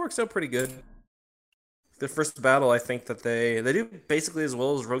it kind of works out pretty good. The first battle, I think that they do basically as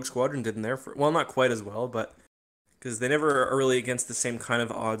well as Rogue Squadron did in there. Well, not quite as well, but because they never are really against the same kind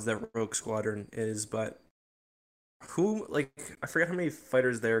of odds that Rogue Squadron is. But I forget how many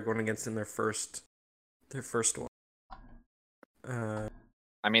fighters they were going against in their first one.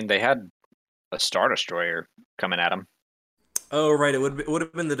 I mean, they had a Star Destroyer coming at them. Oh, right. It would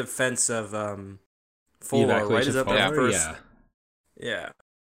have been the defense of Folar, right? Is that the first? Yeah.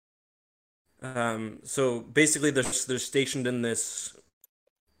 Yeah. So basically, they're stationed in this,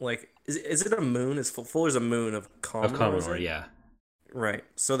 like, is it a moon? Fuller's a moon of Commodore? Of Commodore, yeah. Right.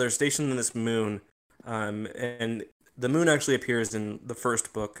 So they're stationed in this moon, and the moon actually appears in the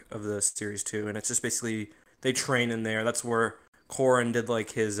first book of the series too, and it's just basically they train in there. That's where Corran did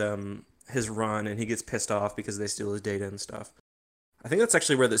like his run, and he gets pissed off because they steal his data and stuff. I think that's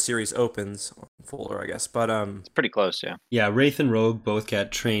actually where the series opens, Fuller, I guess. But it's pretty close, yeah. Yeah, Wraith and Rogue both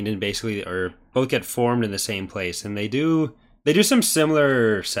get trained in or both get formed in the same place, and they do some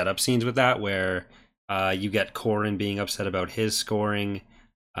similar setup scenes with that, where you get Corran being upset about his scoring,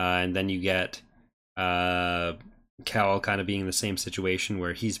 and then you get Cal kind of being in the same situation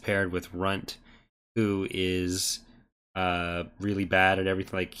where he's paired with Runt, who is really bad at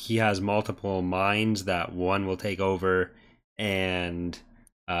everything. Like he has multiple minds that one will take over, and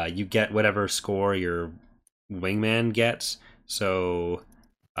you get whatever score your wingman gets. So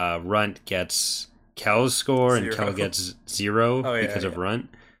Runt gets Kel's score, 0. And Kel gets 0 because of Runt.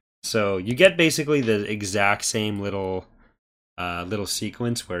 So you get basically the exact same little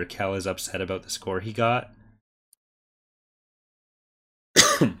sequence where Kel is upset about the score he got.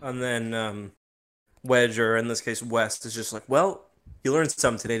 And then Wedge, or in this case West, is just like, well, you learned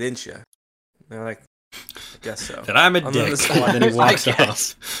something today, didn't you? And they're like, I guess so. That I'm a dick. And then he walks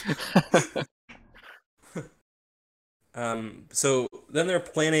off. So then they're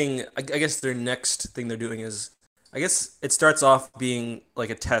planning, I guess their next thing they're doing is, I guess it starts off being like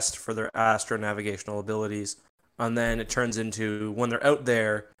a test for their astronavigational abilities, and then it turns into, when they're out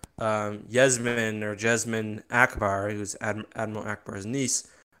there, Jasmine Akbar, who's Admiral Akbar's niece,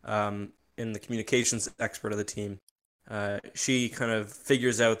 and the communications expert of the team, she kind of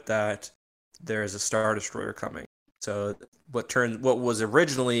figures out that there is a Star Destroyer coming. So what was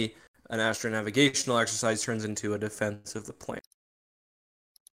originally an astronavigational exercise turns into a defense of the planet.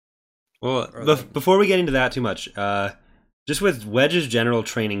 Well, before we get into that too much, just with Wedge's general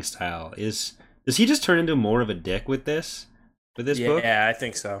training style, does he just turn into more of a dick with this book? Yeah, I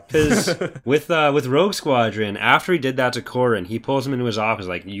think so. Because with Rogue Squadron, after he did that to Corrin, he pulls him into his office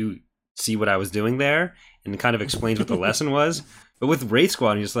like, "You see what I was doing there?" and kind of explains what the lesson was. But with Wraith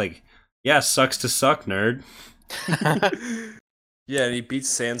Squadron, he's just like, "Yeah, sucks to suck, nerd." Yeah, and he beats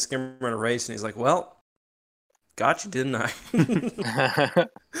Sandskimmer in a race, and he's like, "Well, got you, didn't I?"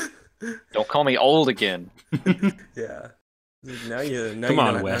 Don't call me old again. Yeah. Now you Come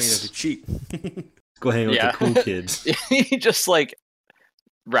on, know Wes. to cheat. Go hang out Yeah. with the cool kids. He just like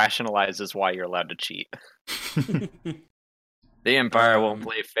rationalizes why you're allowed to cheat. The Empire won't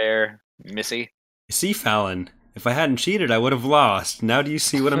play fair, Missy. See, Fallon, if I hadn't cheated, I would have lost. Now do you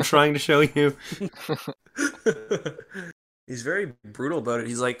see what I'm trying to show you? He's very brutal about it.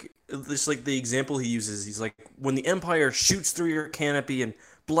 He's like, just like the example he uses. He's like, when the Empire shoots through your canopy and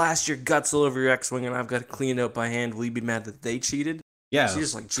blasts your guts all over your X-wing, and I've got to clean it out by hand, will you be mad that they cheated? Yeah. So he's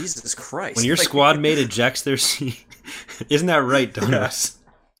just like, Jesus Christ. When your like, squad mate ejects their seat, isn't that right, Donos?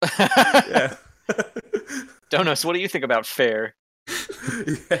 Yeah. Donos, what do you think about fair?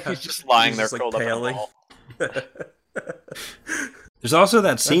 Yeah. He's just lying He's there just, like, curled up in a paling. ball. There's also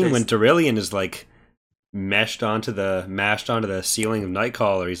that scene when Darillion is like mashed onto the ceiling of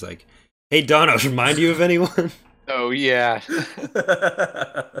Nightcaller. He's like, "Hey, Donos, remind you of anyone?" Oh yeah.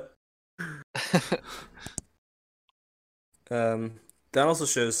 That also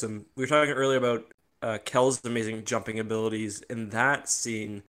shows some. We were talking earlier about Kel's amazing jumping abilities. In that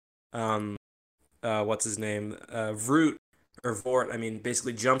scene, what's his name? Vort, I mean,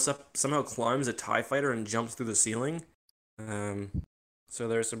 basically jumps up, somehow climbs a TIE fighter and jumps through the ceiling. So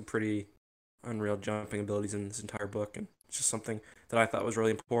there's some pretty unreal jumping abilities in this entire book, and it's just something that I thought was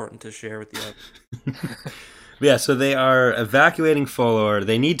really important to share with you. Yeah, so they are evacuating Folor.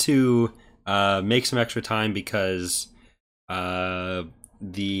 They need to make some extra time because I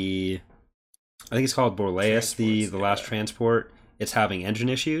think it's called Borlaeus, the last transport. It's having engine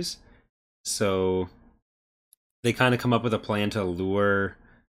issues. So they kind of come up with a plan to lure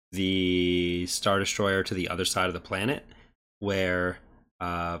the Star Destroyer to the other side of the planet, where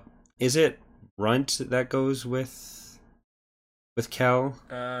is it Runt that goes with Kel?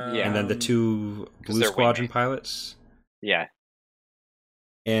 Yeah. And then the two 'cause Blue they're Squadron wingmates. pilots. Yeah.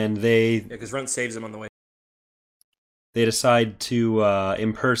 And they Yeah, because Runt saves him on the way. decide to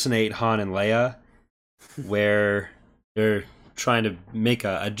impersonate Han and Leia, where they're trying to make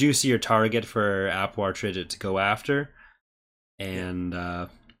a juicier target for Apwatrid to go after. And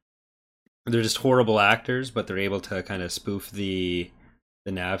they're just horrible actors, but they're able to kind of spoof the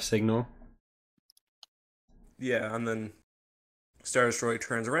nav signal. Yeah, and then Star Destroyer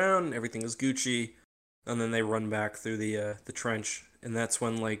turns around, everything is Gucci, and then they run back through the trench, and that's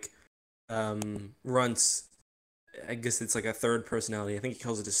when like Runt's, I guess it's like a third personality. I think he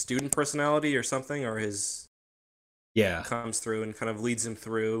calls it a student personality or something, or his Yeah. comes through and kind of leads him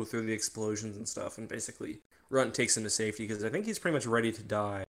through the explosions and stuff, and basically Runt takes him to safety because I think he's pretty much ready to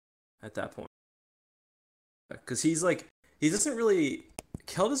die at that point. Because he's like, Kel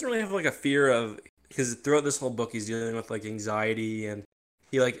doesn't really have like a fear of, because throughout this whole book he's dealing with like anxiety, and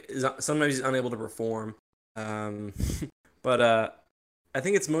he like sometimes he's unable to perform. But I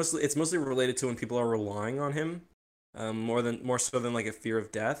think it's mostly related to when people are relying on him, more so than like a fear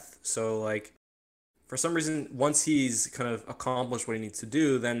of death. So like, for some reason, once he's kind of accomplished what he needs to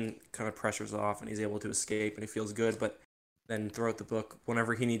do, then kind of pressure's off and he's able to escape and he feels good. But then throughout the book,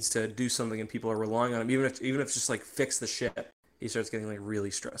 whenever he needs to do something and people are relying on him, even if it's just like fix the ship, he starts getting like really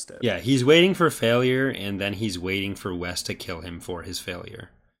stressed out. Yeah, he's waiting for failure, and then he's waiting for Wes to kill him for his failure.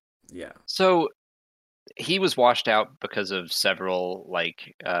 Yeah. So he was washed out because of several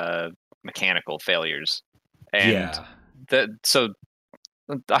like mechanical failures, and Yeah. so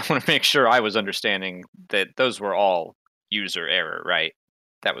I want to make sure I was understanding that those were all user error, right?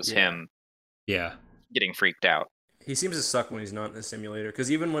 That was him Yeah. getting freaked out. He seems to suck when he's not in the simulator,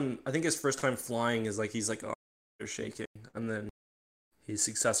 because even when I think his first time flying is like he's like, oh, they're shaking, and then he's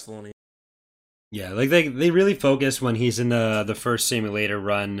successful and Yeah, like they really focus when he's in the first simulator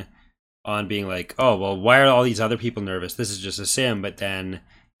run on being like, oh, well, why are all these other people nervous? This is just a sim. But then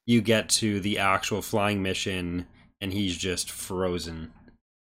you get to the actual flying mission and he's just frozen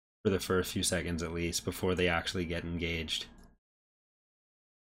for the first few seconds at least before they actually get engaged.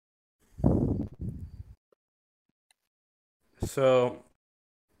 So,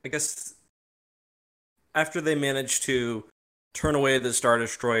 I guess after they manage to turn away the Star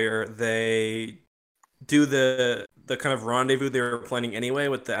Destroyer, they do the the kind of rendezvous they were planning anyway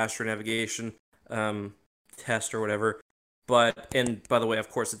with the astronavigation test or whatever. And by the way, of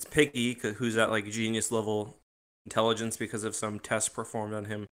course, it's Piggy who's at like genius level intelligence because of some tests performed on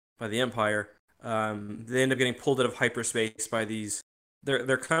him by the Empire. They end up getting pulled out of hyperspace by these.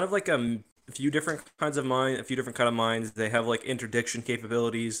 They're kind of like a few different kinds of a few different kind of minds. They have like interdiction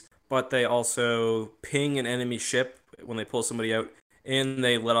capabilities, but they also ping an enemy ship when they pull somebody out, and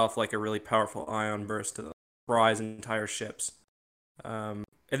they let off like a really powerful ion burst to fries entire ships. And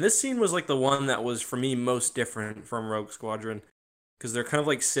this scene was like the one that was for me most different from Rogue Squadron, because they're kind of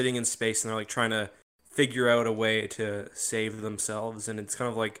like sitting in space and they're like trying to figure out a way to save themselves, and it's kind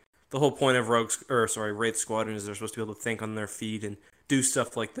of like the whole point of Wraith Squadron is they're supposed to be able to think on their feet and do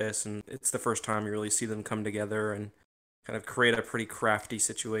stuff like this, and it's the first time you really see them come together and kind of create a pretty crafty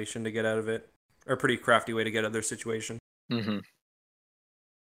situation to get out of it, or a pretty crafty way to get out of their situation. Mm-hmm.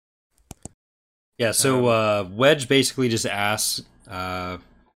 Yeah, so Wedge basically just asks Kel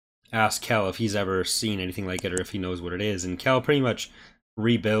if he's ever seen anything like it or if he knows what it is, and Kel pretty much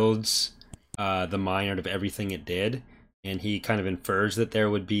rebuilds the mine out of everything it did, and he kind of infers that there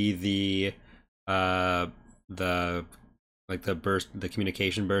would be the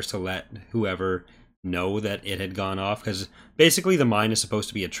communication burst to let whoever know that it had gone off, because basically the mine is supposed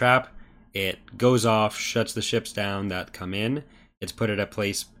to be a trap. It goes off, shuts the ships down that come in. It's put at a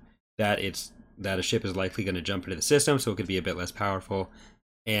place that a ship is likely going to jump into the system, so it could be a bit less powerful,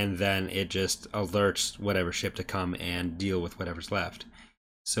 and then it just alerts whatever ship to come and deal with whatever's left.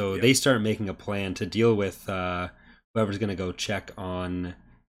 So they start making a plan to deal with whoever's going to go check on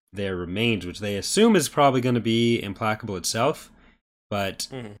their remains, which they assume is probably going to be Implacable itself, but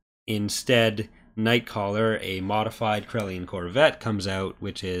instead Nightcaller, a modified Corellian Corvette, comes out,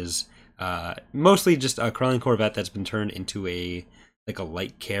 which is mostly just a Corellian Corvette that's been turned into a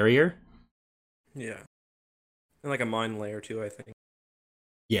light carrier. Yeah. And like a mine layer too, I think.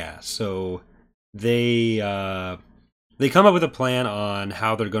 Yeah, so they come up with a plan on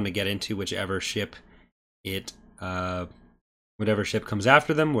how they're going to get into whichever ship whatever ship comes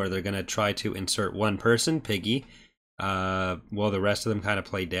after them, where they're going to try to insert one person, Piggy, while the rest of them kind of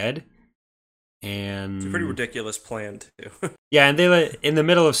play dead. And it's a pretty ridiculous plan too. Yeah, and in the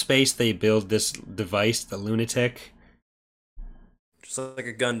middle of space they build this device, the Lunatic. Just like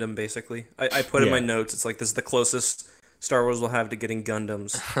a Gundam, basically. I put in my notes, it's like this is the closest Star Wars will have to getting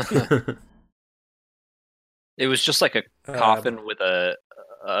Gundams. It was just like a coffin with a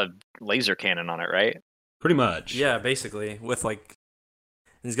laser cannon on it, right? Pretty much. Yeah, basically. With like,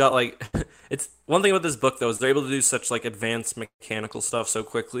 he's got like, it's one thing about this book though is they're able to do such like advanced mechanical stuff so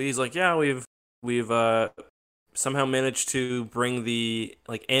quickly. He's like, yeah, we've somehow managed to bring the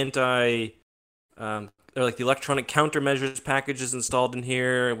like or like the electronic countermeasures packages installed in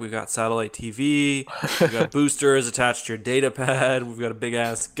here. We've got satellite TV. We've got boosters attached to your data pad. We've got a big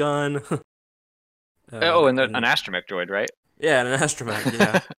ass gun. And an astromech droid, right? Yeah, an astromech.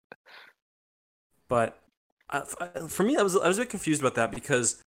 Yeah. But for me, I was a bit confused about that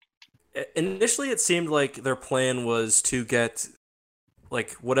because initially it seemed like their plan was to get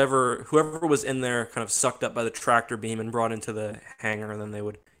like whoever was in there kind of sucked up by the tractor beam and brought into the hangar, and then they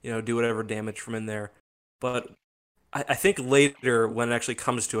would do whatever damage from in there. But I think later, when it actually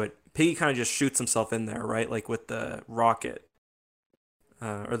comes to it, Piggy kind of just shoots himself in there, right? Like with the rocket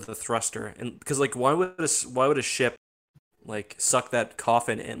or the thruster, and because like why would a ship like suck that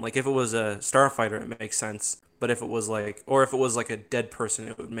coffin in? Like if it was a starfighter, it makes sense. But if it was like a dead person,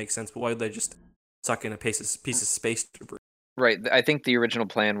 it would make sense. But why would they just suck in a piece of space debris? Right. I think the original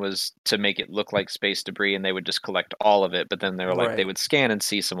plan was to make it look like space debris, and they would just collect all of it. But then they were like, they would scan and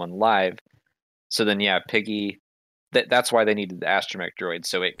see someone live. So then, yeah, Piggy. That's why they needed the astromech droid,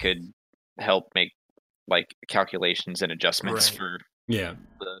 so it could help make like calculations and adjustments for the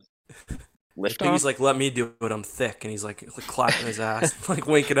lift. Piggy's like, let me do it. I'm thick, and he's like clapping his ass, like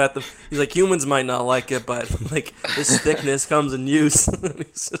winking at them. He's like, humans might not like it, but like this thickness comes in use.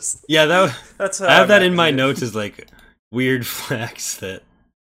 Just, that's how I have that in my notes as like weird flex that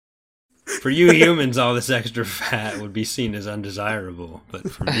for you humans, all this extra fat would be seen as undesirable,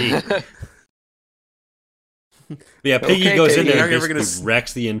 but for me. Yeah, Piggy goes in there and basically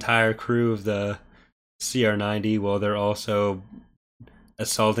wrecks the entire crew of the CR-90 while they're also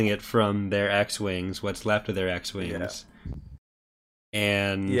assaulting it from their X-Wings, what's left of their X-Wings. Yeah.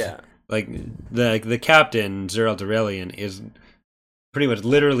 And like the captain, Zerel Dorelian, is pretty much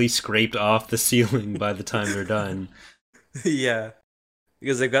literally scraped off the ceiling by the time they're done. Yeah.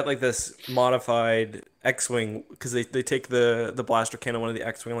 Because they've got like this modified X-Wing, because they take the blaster cannon, one of the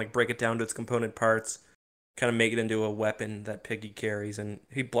X-Wing, like break it down to its component parts, kind of make it into a weapon that Piggy carries, and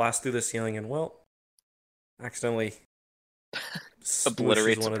he blasts through the ceiling, and well, accidentally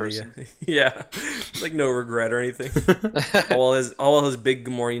Obliterates smooshes a one person. of the yeah, like no regret or anything. all his big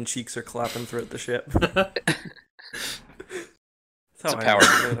Gamorrean cheeks are clapping throughout the ship. That's how It's a I power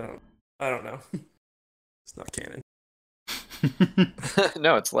know it. I don't know. It's not canon.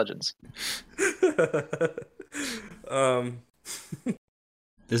 No, it's Legends. um,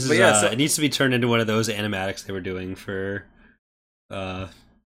 This is But yeah, so- it needs to be turned into one of those animatics they were doing for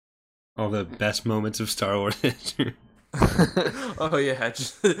all the best moments of Star Wars history. oh yeah,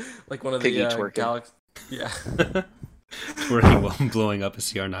 just like one of Piggy the twerking. galaxy. Yeah, Twerking while blowing up a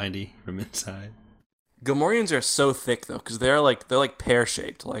CR-90 from inside. Gamorreans are so thick though, because they're like pear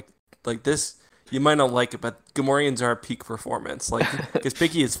shaped. Like this, you might not like it, but Gamorreans are peak performance. Like because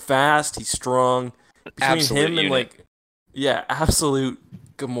Piggy is fast, he's strong. Between Absolute him and unit. absolute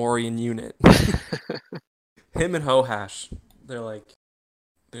Gamorrean unit. Him and Hohash,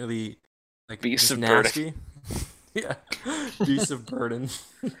 they're the Beasts just of burden. nasty. Yeah, beasts of burden.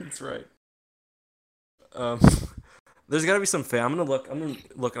 That's right. There's got to be some fan. I'm gonna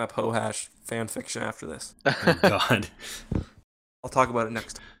looking up Hohash fan fiction after this. Oh God. I'll talk about it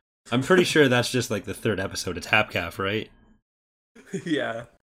next. I'm pretty sure that's just like the third episode of Tapcaf, right? Yeah.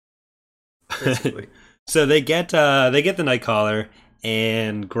 Basically. So they get the Nightcaller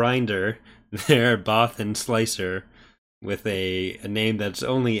and Grinder, their Bothan Slicer, with a name that's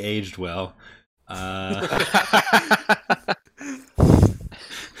only aged well.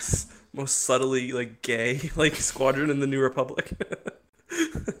 Most subtly like gay, like Squadron in the New Republic.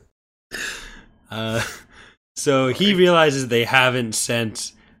 So he realizes they haven't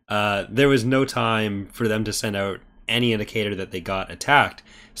sent. There was no time for them to send out any indicator that they got attacked.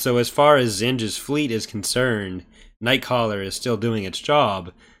 So as far as Zinj's fleet is concerned, Nightcaller is still doing its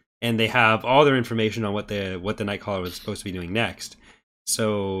job, and they have all their information on what the Nightcaller was supposed to be doing next.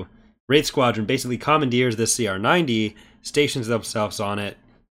 So Wraith Squadron basically commandeers the CR-90, stations themselves on it,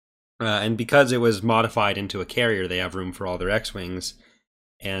 and because it was modified into a carrier, they have room for all their X-Wings.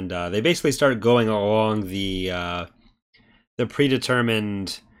 And they basically started going along the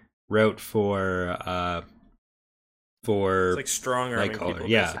predetermined route for It's like strong arming Nightcaller. people.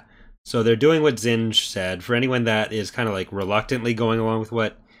 Yeah. basically. So they're doing what Zinj said. For anyone that is kind of like reluctantly going along with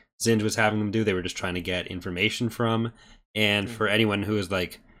what Zinj was having them do, they were just trying to get information from. And for anyone who is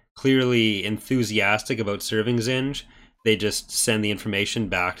like clearly enthusiastic about serving Zinj, they just send the information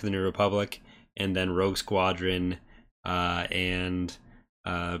back to the New Republic, and then Rogue Squadron and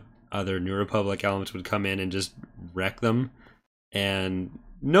other New Republic elements would come in and just wreck them. And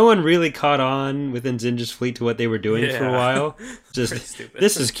no one really caught on within Zinj's fleet to what they were doing for a Yeah. while. Just, Pretty stupid.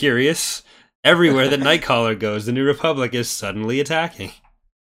 this is curious. Everywhere that Nightcaller goes, the New Republic is suddenly attacking.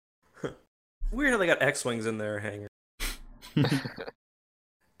 Weird how they got X-Wings in their hangar.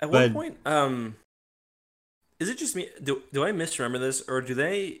 At But- one point, is it just me? Do I misremember this, or do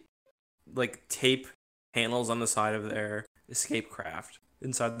they like tape panels on the side of their escape craft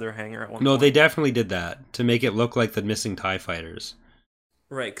inside their hangar at one No, point? they definitely did that to make it look like the missing TIE fighters.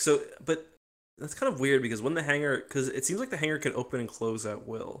 Right. So, but that's kind of weird because when the hangar, because it seems like the hangar can open and close at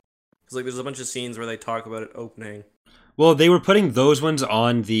will. Because like there's a bunch of scenes where they talk about it opening. Well, they were putting those ones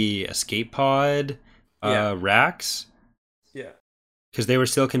on the escape pod Yeah. racks, Yeah. because they were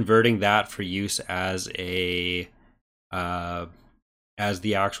still converting that for use as the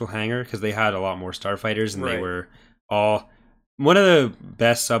actual hangar, because they had a lot more starfighters, and they Right. were all. One of the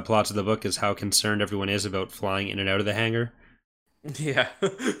best subplots of the book is how concerned everyone is about flying in and out of the hangar. Yeah.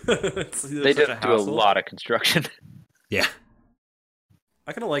 They did do a lot of construction. Yeah.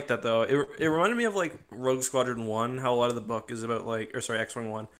 I kind of like that though. It reminded me of like Rogue Squadron 1, how a lot of the book is about like, or sorry,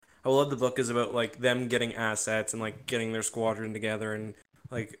 X-Wing 1. How a lot of the book is about like them getting assets and like getting their squadron together and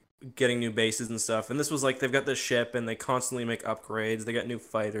like getting new bases and stuff. And this was like they've got this ship and they constantly make upgrades. They got new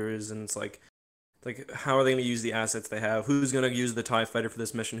fighters and it's like how are they going to use the assets they have? Who's going to use the TIE fighter for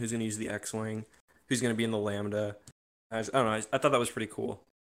this mission? Who's going to use the X-Wing? Who's going to be in the Lambda? I don't know. I thought that was pretty cool.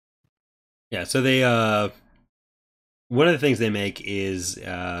 Yeah, so they one of the things they make is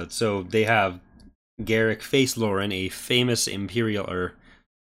so they have Garrick Face Lauren, a famous Imperial or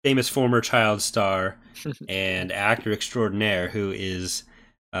famous former child star and actor extraordinaire who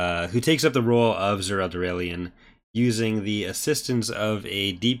takes up the role of Zura Duralian using the assistance of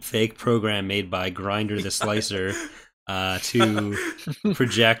a deepfake program made by Grinder the Slicer to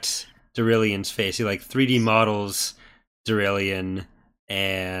project Duralian's face. He like 3D models Duralian,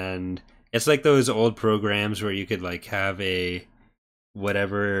 and it's like those old programs where you could like have a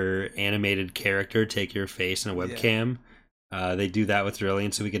whatever animated character take your face in a webcam. They do that with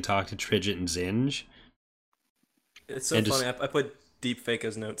Duralian so we can talk to Tridget and Zinj. It's so And funny. I put deepfake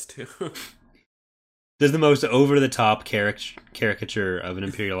as notes too. there's the most over-the-top caricature of an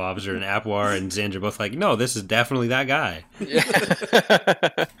Imperial officer, and Apwar and Zinj are both like, no, this is definitely that guy.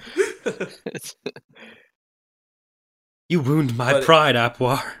 Yeah. You wound my pride,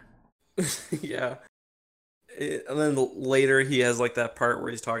 Apwar. Yeah. And then later he has like that part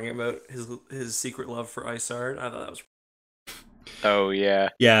where he's talking about his secret love for Isard. I thought that was... Oh, yeah.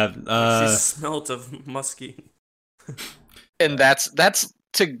 Yeah. She smelt of musky. And that's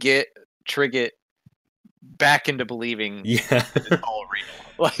to get Trigget back into believing it's all real.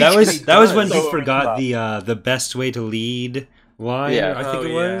 Like, that was when so he forgot the best way to lead line, Yeah. I think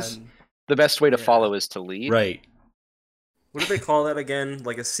it was. Yeah. the best way to follow is to lead. Right. What do they call that again?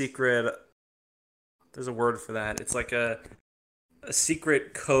 Like a secret... There's a word for that. It's like a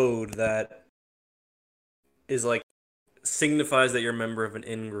secret code that is like signifies that you're a member of an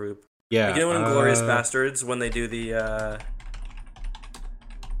in-group. Yeah. Like, you know in Inglourious Bastards when they do the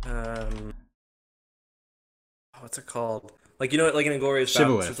what's it called? Like, you know, like in Inglourious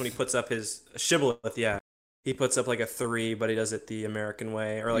Bastards when he puts up his shibboleth, yeah. He puts up like a 3, but he does it the American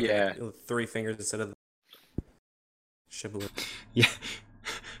way, or like 3 fingers instead of the shibboleth. Yeah.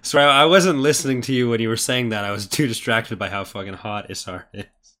 Sorry, I wasn't listening to you when you were saying that. I was too distracted by how fucking hot Isar is.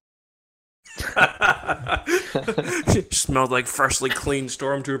 She smelled like freshly cleaned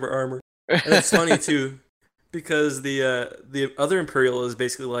stormtrooper armor. And it's funny too, because the other Imperial is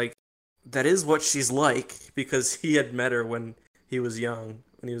basically like, that is what she's like, because he had met her when he was young,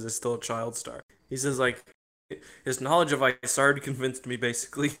 when he was still a child star. He says like, his knowledge of Isard convinced me,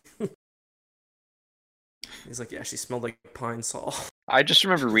 basically. He's like, yeah, she smelled like pine sol. I just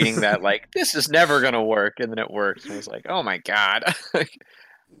remember reading that, like, this is never going to work. And then it worked. And I was like, oh my God.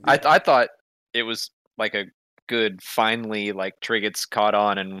 I thought it was like a good, finally, like, Trigget's caught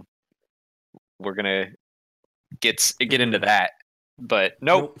on and we're going to get into that. But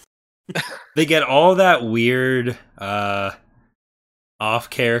nope. They get all that weird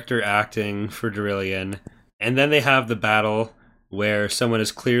off-character acting for Darillion. And then they have the battle where someone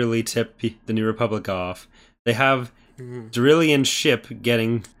has clearly tipped the New Republic off. They have Darillion's ship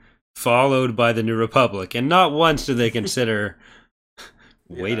getting followed by the New Republic, and not once do they consider,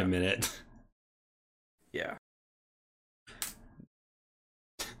 wait a minute. Yeah.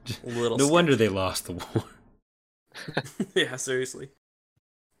 No wonder they lost the war. Yeah, seriously.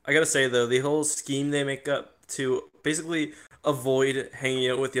 I gotta say, though, the whole scheme they make up to basically avoid hanging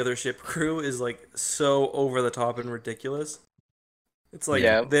out with the other ship crew is, like, so over the top and ridiculous. It's like,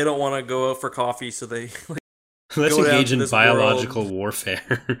 they don't want to go out for coffee, so they... like, let's engage in biological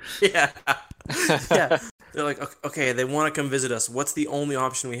warfare. Yeah. Yeah. They're like, okay, they want to come visit us. What's the only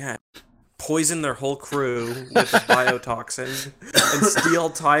option we have? Poison their whole crew with a biotoxin and steal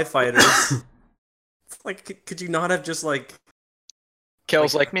TIE fighters. It's like, could you not have just, like...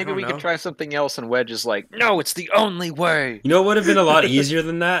 Kel's like, maybe we could try something else, and Wedge is like, no, it's the only way. You know what would have been a lot easier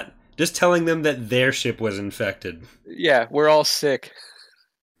than that? Just telling them that their ship was infected. Yeah, we're all sick.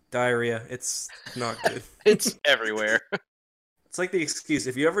 Diarrhea. It's not good. It's everywhere. It's like the excuse.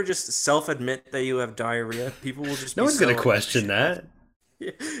 If you ever just self-admit that you have diarrhea, people will just no one's going to question that.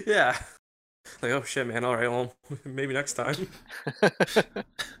 Yeah. Like, oh shit, man. All right, well, maybe next time.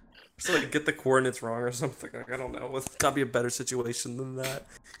 Just like get the coordinates wrong or something. Like, I don't know. Would that be a better situation than that?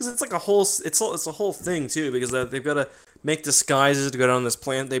 Because it's like a whole. It's a whole thing too. Because they've got to make disguises to go down this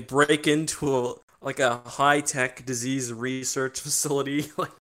planet. They break into a high-tech disease research facility.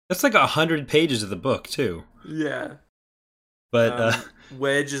 Like, that's like 100 pages of the book too. Yeah. But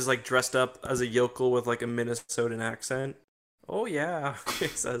Wedge is like dressed up as a yokel with like a Minnesotan accent. Oh yeah, he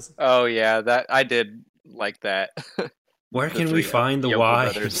says. Oh yeah, that I did like that. Where can we find the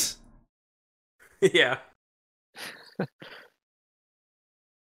wives? Yeah.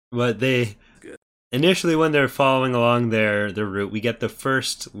 But they initially, when they're following along their route, we get the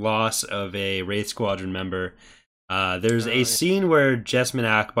first loss of a Wraith Squadron member. There's a scene where Jessamine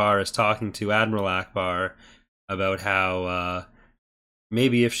Akbar is talking to Admiral Akbar about how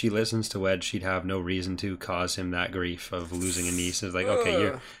maybe if she listens to Wedge, she'd have no reason to cause him that grief of losing a niece. It's like,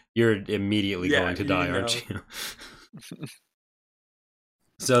 okay, you're immediately going to die, aren't you?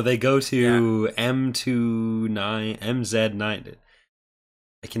 So they go to MZ9.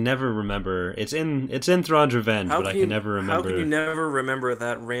 I can never remember. It's in Thrawn's Revenge, but I can never remember. How can you never remember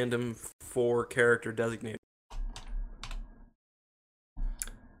that random 4-character designator?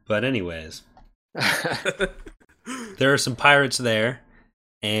 But anyways, there are some pirates there,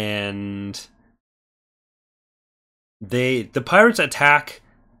 and the pirates attack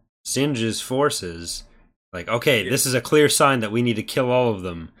Zinj's forces. Like, okay, this is a clear sign that we need to kill all of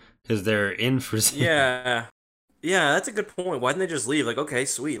them because they're in for Zinj. Yeah, Yeah, that's a good point. Why didn't they just leave? Like, okay,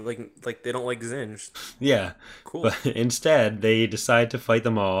 sweet. Like they don't like Zinj. Yeah, Cool. but instead they decide to fight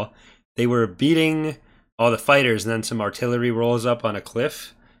them all. They were beating all the fighters, and then some artillery rolls up on a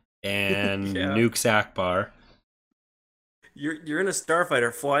cliff and Yeah. nukes Akbar. You're in a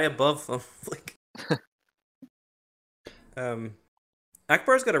starfighter, fly above them. Like,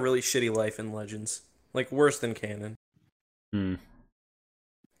 Akbar's got a really shitty life in Legends. Like worse than canon. Hmm.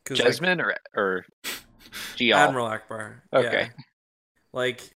 'Cause, Jasmine or Gial? Admiral Akbar. Okay. Yeah.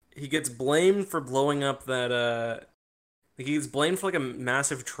 Like he gets blamed for blowing up that like he gets blamed for like a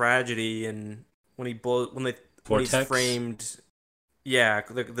massive tragedy and when he's Vortex? framed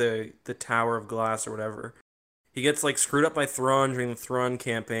the Tower of Glass or whatever. He gets like screwed up by Thrawn during the Thrawn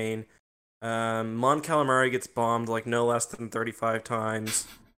campaign. Mon Calamari gets bombed like no less than 35 times.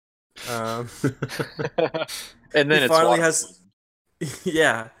 And then He it's finally water has- poison.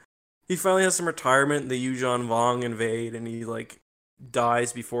 Yeah. He finally has some retirement. The Yuuzhan Vong invade, and he like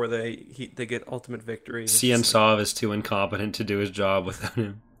dies before they get ultimate victory. It's Cian just, like, Sov is too incompetent to do his job without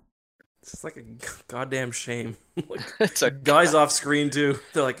him. it's like a goddamn shame. Like, It's a guys off screen too.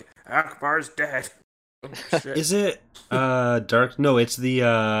 They're like, Akbar's dead. Oh, shit. Is it Dark? No, it's the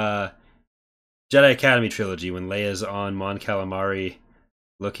Jedi Academy trilogy when Leia's on Mon Calamari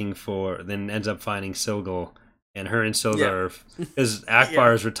looking for, then ends up finding Silgal, and her and Silgal Yeah. are, because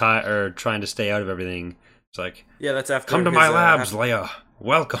Akbar is trying to stay out of everything. It's like, Yeah, that's after. come to his, my labs, after Leia.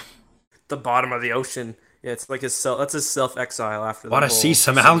 Welcome. the bottom of the ocean. Yeah, it's like that's his self exile after. Want to the see whole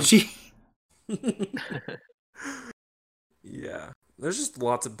some scene. algae? Yeah, there's just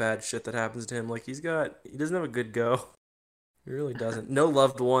lots of bad shit that happens to him. Like he doesn't have a good go. He really doesn't. No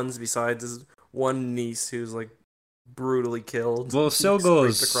loved ones besides his one niece who's like brutally killed. Well,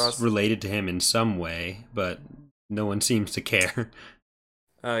 Silgal Scraped is across. related to him in some way, but no one seems to care.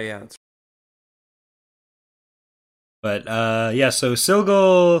 Oh yeah, that's But yeah, so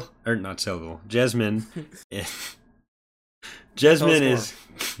Silgal, or not Silgal, Jasmine. Jasmine is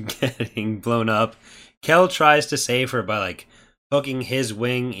getting blown up. Kel tries to save her by like hooking his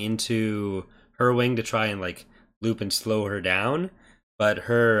wing into her wing to try and like loop and slow her down, but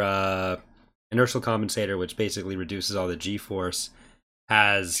her inertial compensator, which basically reduces all the G-force,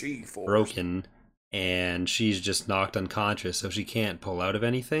 has G-force. broken, and she's just knocked unconscious, so she can't pull out of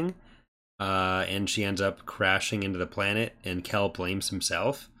anything. And she ends up crashing into the planet, and Kel blames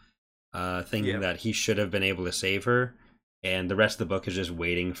himself, thinking that he should have been able to save her. And the rest of the book is just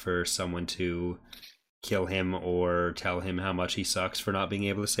waiting for someone to kill him or tell him how much he sucks for not being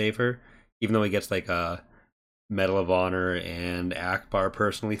able to save her. Even though he gets like a Medal of Honor and Akbar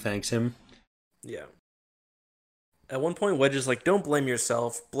personally thanks him. Yeah. At one point, Wedge is like, "Don't blame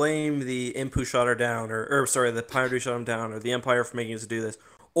yourself. Blame the imp who shot her down, or sorry, the pirate who shot him down, or the Empire for making us do this,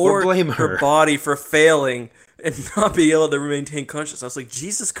 Or blame her. her body for failing and not being able to maintain consciousness." I was like,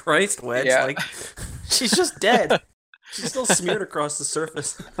 "Jesus Christ, Wedge! Yeah. Like, she's just dead. She's still smeared across the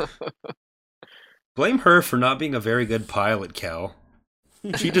surface." Blame her for not being a very good pilot, Kel.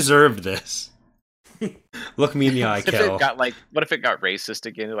 She deserved this. Look me in the eye, What if Kel. what if it got racist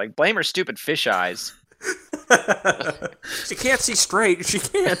again? Like, blame her stupid fish eyes. She can't see straight. She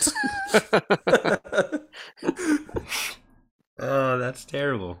can't. Oh, that's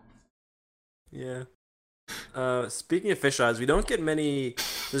terrible. Yeah. Speaking of fish eyes, we don't get many.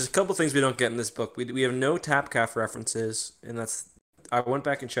 There's a couple things we don't get in this book. We have no Tapcaf references, and that's. I went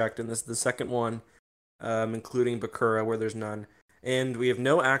back and checked, and this is the second one, including Bakura, where there's none. And we have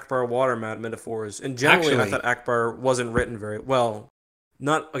no Akbar water metaphors. And generally, I Actually- thought Akbar wasn't written very well.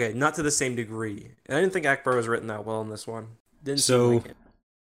 Not to the same degree. And I didn't think Akbar was written that well in this one. Didn't So- seem like it.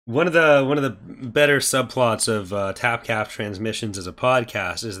 One of the better subplots of Tapcaf Transmissions as a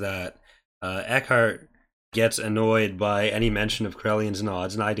podcast is that Eckhart gets annoyed by any mention of Corellians and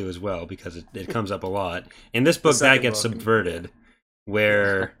odds, and I do as well because it comes up a lot. In this book, that second gets book. subverted,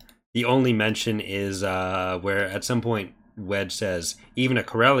 where the only mention is where at some point Wedge says even a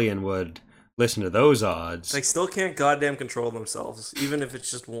Corellian would listen to those odds. They still can't goddamn control themselves, even if it's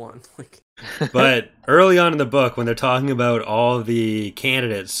just one. Like, But early on in the book, when they're talking about all the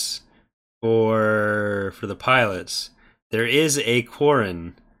candidates for the pilots, there is a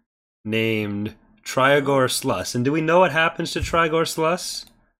Quarren named Triagor Sluss. And do we know what happens to Triagor Sluss?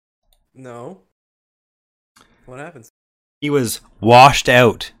 no. What happens? He was washed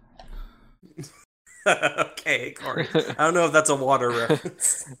out. Okay, Corey. I don't know if that's a water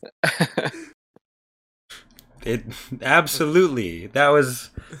reference. It absolutely. That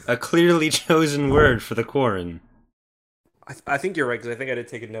was a clearly chosen word for the Quarren. I think you're right, because I think I did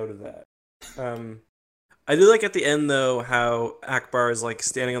take a note of that. I do like at the end, though, how Akbar is, like,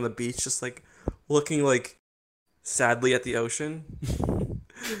 standing on the beach, just, like, looking, like, sadly at the ocean.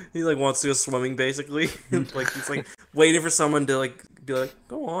 He like wants to go swimming basically. Like he's like waiting for someone to like be like,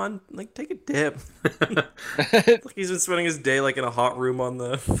 go on, like take a dip. Like he's been spending his day like in a hot room on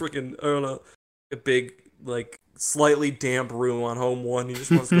the freaking I don't know, a big like slightly damp room on home one. He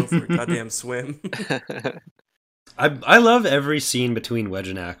just wants to go for a goddamn swim. I love every scene between Wedge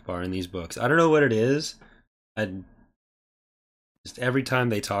and Akbar in these books. I don't know what it is. Just every time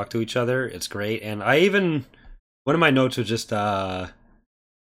they talk to each other, it's great. And one of my notes was just the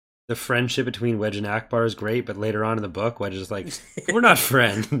friendship between Wedge and Akbar is great, but later on in the book, Wedge is like, we're not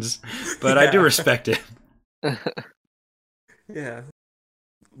friends, but I do respect it. Yeah.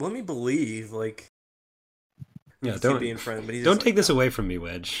 Let me believe, like, yeah, don't being friend, but he's don't just take like, this away from me,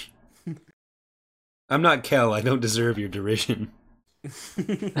 Wedge. I'm not Kel. I don't deserve your derision. I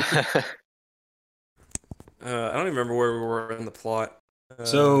don't even remember where we were in the plot.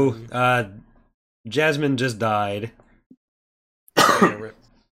 So, Jasmine just died.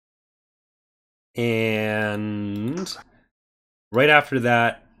 And right after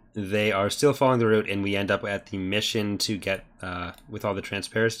that, they are still following the route, and we end up at the mission to get with all the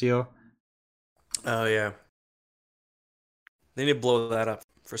Transparis deal. Oh, yeah. They need to blow that up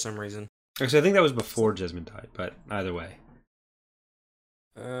for some reason. Actually, I think that was before Jasmine died, but either way.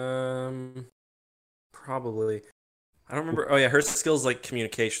 Probably. I don't remember. Oh, yeah, her skill's like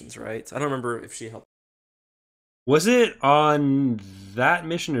communications, right? I don't remember if she helped. Was it on that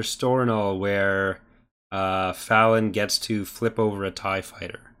mission or Storinol where Fallon gets to flip over a TIE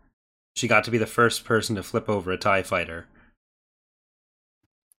fighter? She got to be the first person to flip over a TIE fighter.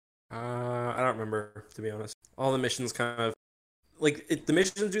 I don't remember, to be honest. All the missions kind of like the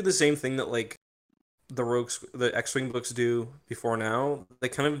missions do the same thing that like the X-Wing books do before now. They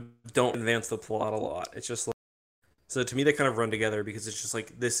kind of don't advance the plot a lot. It's just like, so to me they kind of run together because it's just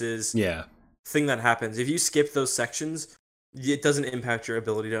like this is thing that happens. If you skip those sections, it doesn't impact your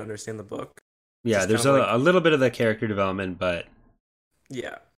ability to understand the book. Yeah, there's a little bit of the character development, but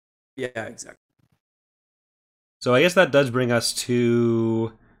yeah, exactly. So I guess that does bring us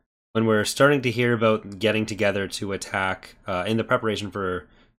to when we're starting to hear about getting together to attack in the preparation for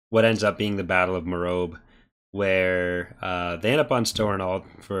what ends up being the Battle of Marobe, where they end up on Storinol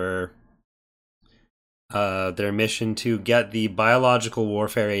for their mission to get the biological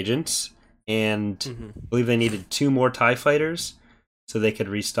warfare agents, and I believe they needed 2 more TIE fighters so they could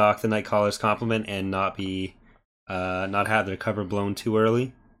restock the Nightcrawler's complement and not have their cover blown too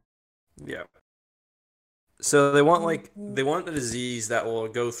early. Yeah. So they want a disease that will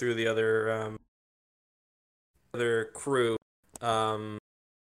go through the other crew, but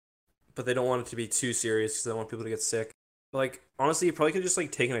they don't want it to be too serious because they don't want people to get sick. But, like, honestly, you probably could just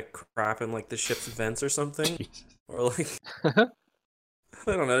like taken a crap in like the ship's vents or something, Jesus. Or like I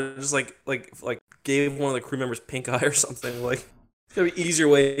don't know, just like gave one of the crew members pink eye or something. Like, there'd be easier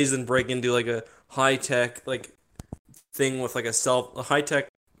ways than break into like a high tech like thing with like a high tech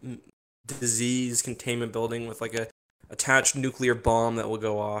disease containment building with like a attached nuclear bomb that will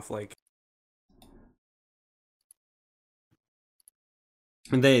go off. Like,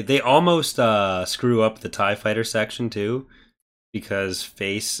 and they almost screw up the TIE fighter section too, because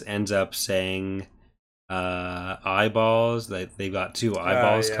Face ends up saying eyeballs, that they've got 2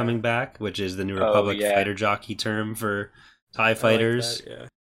 eyeballs coming back, which is the New Republic fighter jockey term for TIE fighters. Like that, yeah,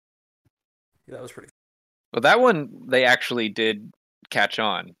 that was pretty cool. Well, that one they actually did catch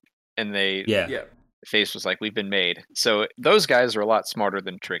on, and Face was like, "We've been made." So those guys are a lot smarter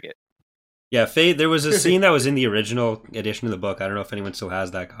than Trigget. Yeah, there was a scene that was in the original edition of the book. I don't know if anyone still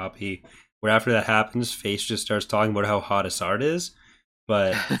has that copy, where after that happens, Face just starts talking about how hot Asard is,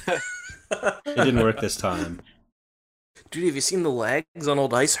 but it didn't work this time. Dude, have you seen the legs on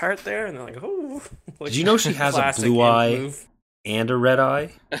old Iceheart there? And they're like, oh. Like, did you know she has a blue eye and a red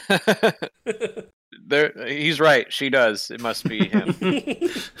eye? He's right. She does. It must be him.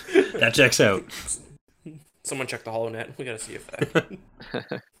 That checks out. Someone check the HoloNet. We gotta see if that.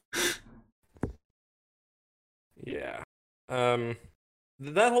 Yeah.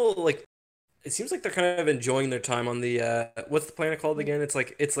 That whole like, it seems like they're kind of enjoying their time on the what's the planet called again? It's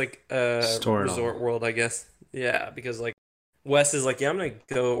like resort world, I guess. Yeah, because like Wes is like, yeah, I'm gonna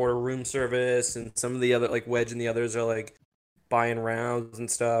go order room service, and some of the other like Wedge and the others are like buying rounds and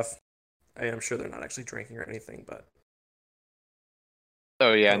stuff. I'm sure they're not actually drinking or anything, but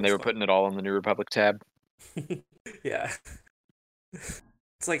oh yeah, and they were putting it all on the New Republic tab. Yeah.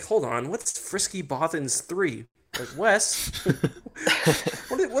 It's like, hold on, what's Frisky Bothans 3? Like, Wes,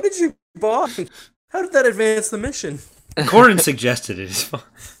 what did you buy? How did that advance the mission? Corin suggested it. It's fine.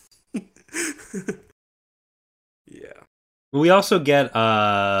 Yeah. We also get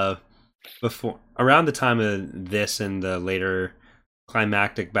before around the time of this and the later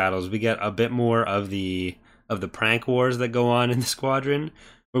climactic battles, we get a bit more of the prank wars that go on in the squadron,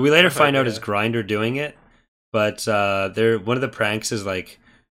 where we later find out it's Grinder doing it. But one of the pranks is like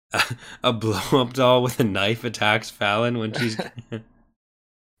a blow up doll with a knife attacks Fallon when she's.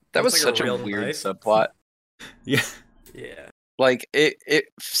 That was like such a weird subplot. Yeah. Yeah. Like it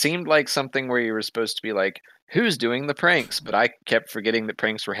seemed like something where you were supposed to be like, who's doing the pranks? But I kept forgetting that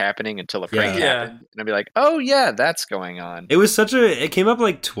pranks were happening until a prank happened. And I'd be like, oh yeah, that's going on. It came up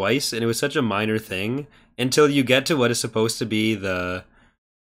like twice, and it was such a minor thing until you get to what is supposed to be the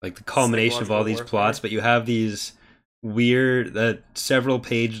culmination of all these plots, but you have these weird several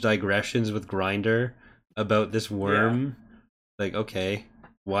page digressions with Grinder about this worm. Like, okay,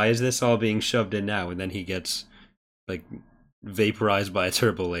 why is this all being shoved in now? And then he gets like vaporized by a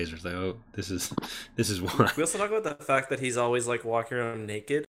turbo laser. It's like, oh, this is why. We also talk about the fact that he's always like walking around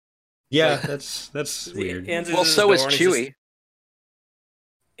naked. Yeah, that's weird. Well, so is Chewie.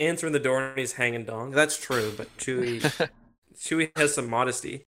 Answering the door and he's hanging dong. That's true, but Chewie has some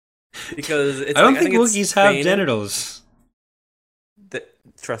modesty because it's I don't think Wookiees have genitals.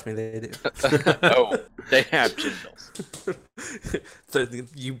 Trust me, they do. Oh, they have genitals. So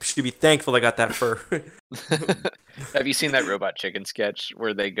you should be thankful I got that fur. Have you seen that Robot Chicken sketch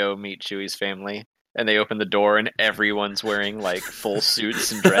where they go meet Chewie's family and they open the door and everyone's wearing like full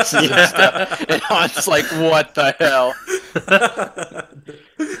suits and dresses and stuff? And Han's like, "What the hell?"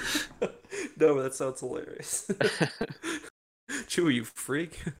 No, but that sounds hilarious. Chewie, you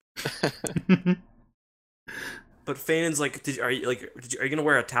freak. But Fanon's like, are you gonna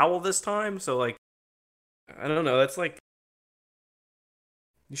wear a towel this time? So like, I don't know. That's like,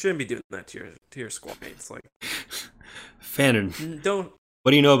 you shouldn't be doing that to your squad mates. Like, Fanon, don't.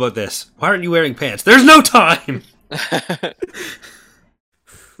 What do you know about this? Why aren't you wearing pants? There's no time. At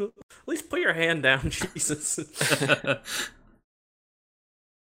least put your hand down, Jesus.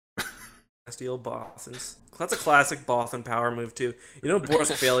 Nasty old Bothans. That's a classic Bothan power move too. You know,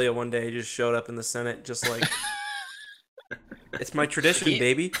 Boris Falia one day just showed up in the Senate, just like, it's my tradition,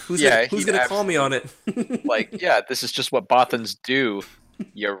 baby. Who's gonna call me on it? Like, yeah, this is just what Bothans do.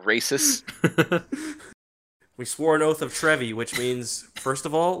 You racist. We swore an oath of Trevi, which means, first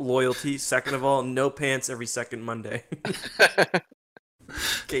of all, loyalty. Second of all, no pants every second Monday.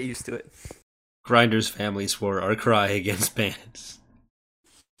 Get used to it. Grinder's family swore our cry against pants.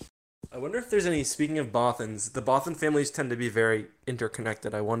 I wonder if there's any, speaking of Bothans, the Bothan families tend to be very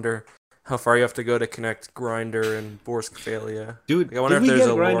interconnected. I wonder how far you have to go to connect Grinder and Borsk Falia. Dude, like, I wonder did if we there's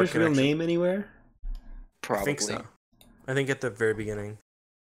get a Grinder's real name anywhere? Probably. I think so. I think at the very beginning.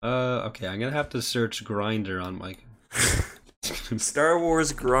 Okay, I'm gonna have to search Grinder on my... Star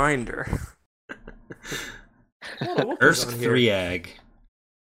Wars Grinder. Ersk Threag.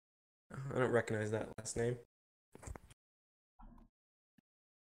 I don't recognize that last name.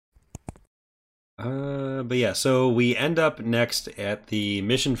 But yeah, so we end up next at the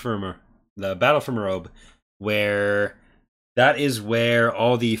mission for the Battle for Marob, where that is where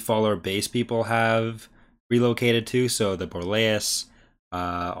all the Faller base people have relocated to. So the Borleas,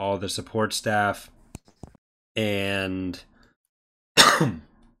 all the support staff, and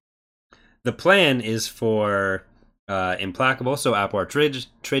the plan is for Implacable, so Apor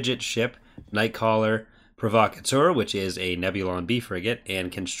Tridget ship, Nightcaller, Provocateur, which is a Nebulon B frigate,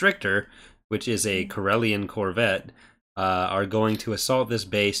 and Constrictor, which is a Corellian corvette, are going to assault this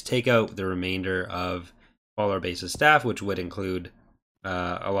base, take out the remainder of Faller base's staff, which would include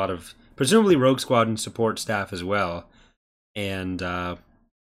a lot of presumably Rogue Squadron support staff as well. And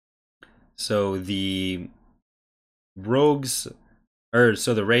so the rogues,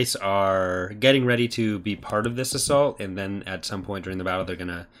 so the Wraiths are getting ready to be part of this assault, and then at some point during the battle,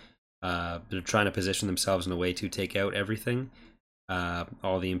 they're trying to position themselves in a way to take out everything.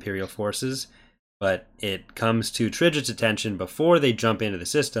 All the Imperial forces, but it comes to Tridget's attention before they jump into the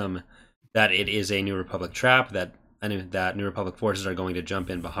system that it is a New Republic trap, that New Republic forces are going to jump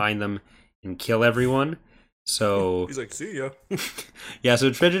in behind them and kill everyone. So he's like, see ya. Yeah,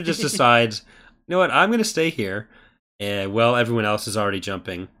 so Tridget just decides, you know what, I'm going to stay here. Well, everyone else is already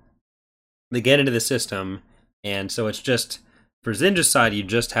jumping. They get into the system, and so it's just, for Zinja's side, you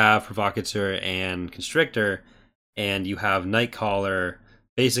just have Provocateur and Constrictor, and you have Nightcaller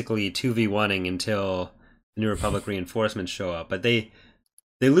basically 2v1ing until the New Republic reinforcements show up. But they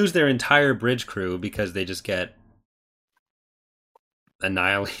lose their entire bridge crew because they just get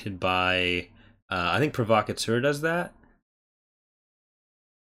annihilated by... I think Provocateur does that.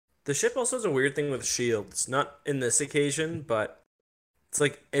 The ship also has a weird thing with shields. Not in this occasion, but it's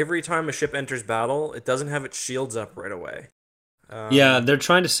like every time a ship enters battle, it doesn't have its shields up right away. Yeah, they're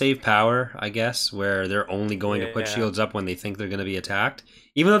trying to save power, I guess, where they're only going to put Yeah. shields up when they think they're going to be attacked,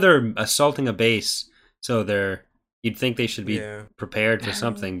 even though they're assaulting a base. So you'd think they should be Yeah. prepared for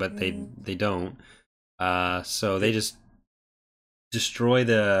something, but they don't. So they just destroy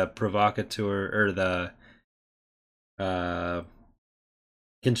the provocateur or the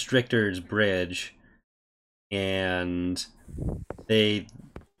constrictor's bridge, and they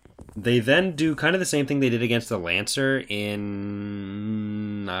then do kind of the same thing they did against the Lancer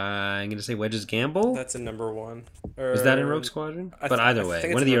in I'm gonna say Wedge's Gamble. That's in number 1. Was that in Rogue Squadron? But either I way,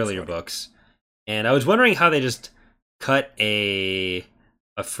 think one it's of the Rogue earlier Squadron. books. And I was wondering how they just cut a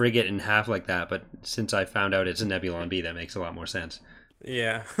frigate in half like that, but since I found out it's a Nebulon B, that makes a lot more sense.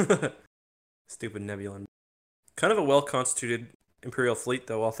 Yeah. Stupid Nebulon. Kind of a well-constituted Imperial fleet,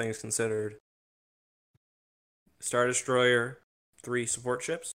 though, all things considered. Star Destroyer, 3 support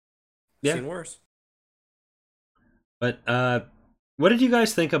ships. Yeah. Seen worse. But what did you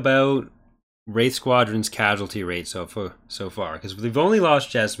guys think about Wraith Squadron's casualty rate so far? Because they've only lost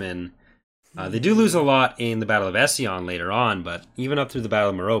Jessamine. They do lose a lot in the Battle of Ession later on, but even up through the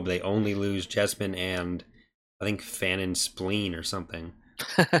Battle of Merope, they only lose Jessamine and I think Fannin Spleen or something.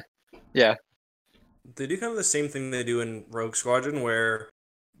 Yeah. They do kind of the same thing they do in Rogue Squadron, where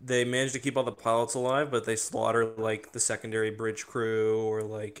they manage to keep all the pilots alive, but they slaughter like the secondary bridge crew or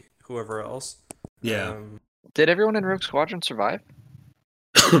like whoever else. Yeah. Did everyone in Rogue Squadron survive?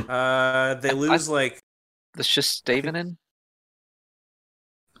 They lose like The Shistavenin?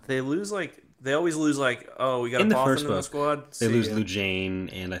 they always lose like, oh, we got In a the Bothan first in the book, squad. They See lose ya. Lujane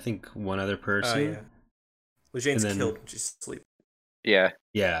and I think one other Oh person. yeah. Lujane's And then- killed when she's asleep. Yeah.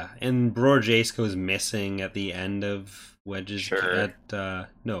 Yeah, and Bror Jace goes missing at the end of Wedge's. Sure.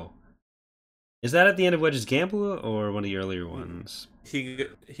 No, is that at the end of Wedge's Gamble or one of the earlier ones? He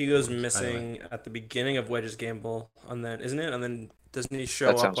goes missing at the beginning of Wedge's Gamble, and then isn't it? And then doesn't he show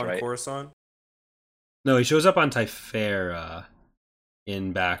That up sounds on right. Coruscant? No, he shows up on Typhera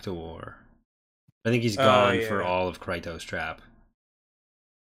in Back to War. I think he's Oh, gone yeah. for all of Krytos Trap.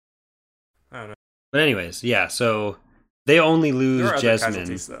 I don't know. But anyways, yeah. So they only There lose are other Jessamine,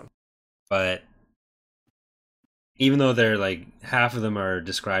 casualties though. but even though they're like half of them are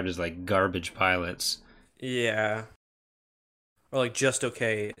described as like garbage pilots. Yeah. Or like just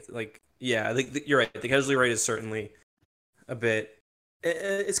okay. Like yeah, I think you're right. The casualty rate is certainly a bit.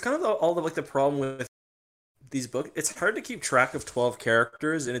 It's kind of all the like the problem with these books. It's hard to keep track of 12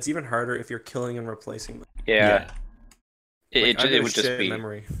 characters, and it's even harder if you're killing and replacing them. Yeah. Like, I've got It a would just shit be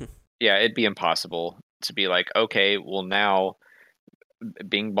memory. yeah, it'd be impossible to be like, okay, well now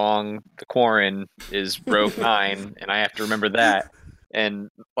Bing Bong the Quarren is Rogue 9 and I have to remember that. And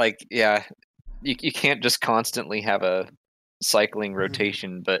like, yeah, you can't just constantly have a cycling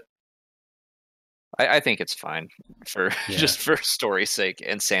rotation, but I think it's fine for Yeah. just for story's sake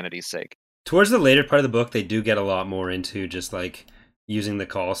and sanity's sake. Towards the later part of the book, they do get a lot more into just like using the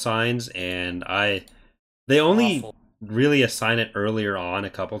call signs, and they only Awful. really assign it earlier on a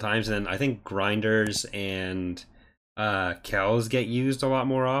couple times, and then I think grinders and Kells get used a lot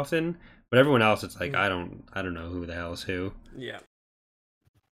more often. But everyone else, it's like I don't know who the hell's who. Yeah.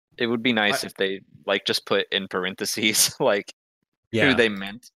 It would be nice if they like just put in parentheses like Yeah, who they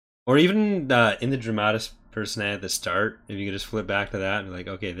meant. or even in the dramatis personae at the start, if you could just flip back to that and be like,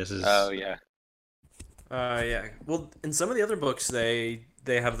 okay, this is. Oh yeah. Yeah. Well, in some of the other books, they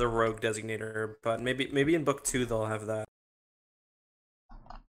have the rogue designator, but maybe in book 2 they'll have that.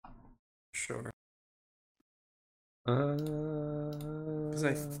 Sure. Because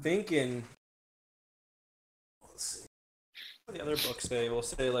I think in let's see, the other books they will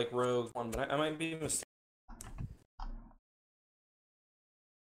say like rogue 1, but I might be mistaken.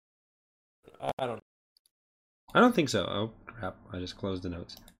 I don't know. I don't think so. Oh crap! I just closed the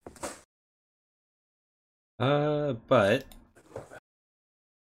notes. But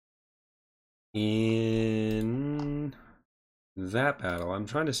in that battle, I'm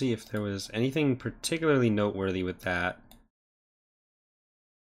trying to see if there was anything particularly noteworthy with that.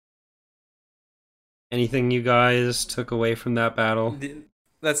 Anything you guys took away from that battle?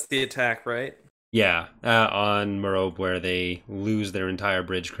 That's the attack, right? Yeah, on Merope, where they lose their entire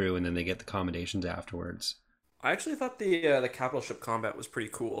bridge crew and then they get the commendations afterwards. I actually thought the capital ship combat was pretty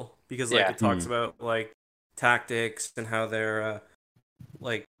cool because like Yeah. it talks about like tactics and how they're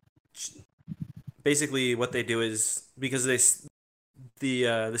like basically what they do is because the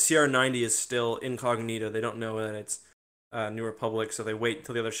CR-90 is still incognito. They don't know that it's New Republic, so they wait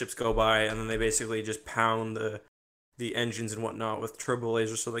until the other ships go by and then they basically just pound the engines and whatnot with turbo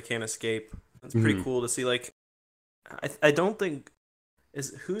lasers so they can't escape. It's pretty Mhm. cool to see. Like I don't think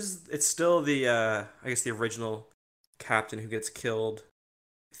it's still the I guess the original captain who gets killed,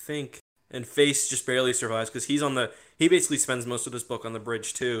 I think, and Face just barely survives because he basically spends most of this book on the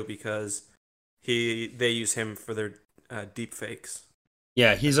bridge too because they use him for their deep fakes.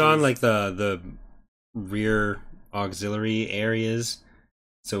 Yeah, he's on like the rear auxiliary areas,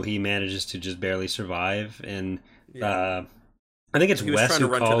 so he manages to just barely survive. And I think it's Wes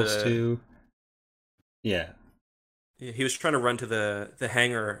who calls to. Yeah. Yeah, he was trying to run to the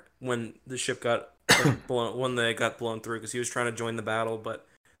hangar when the ship got blown, when they got blown through, because he was trying to join the battle, but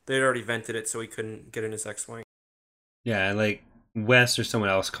they'd already vented it, so he couldn't get in his X-wing. Yeah, and like Wes or someone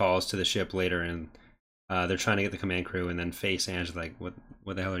else calls to the ship later, and they're trying to get the command crew, and then Face Ange like, "What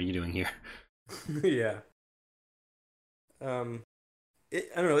the hell are you doing here?" Yeah. I don't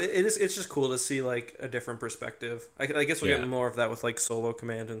know. It's just cool to see like a different perspective. I guess we'll get more of that with like Solo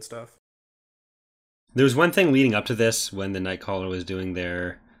Command and stuff. There was one thing leading up to this when the Nightcaller was doing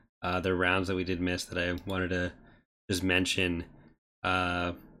their rounds that we did miss that I wanted to just mention.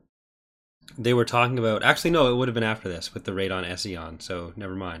 They were talking about, actually no, it would have been after this with the raid on Ession, so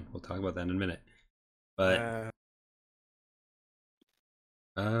never mind. We'll talk about that in a minute. But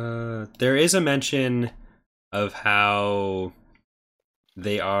there is a mention of how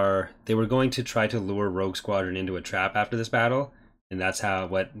they were going to try to lure Rogue Squadron into a trap after this battle, and that's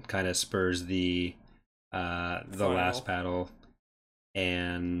what kind of spurs the last battle.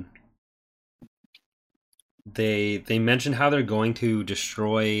 And they mentioned how they're going to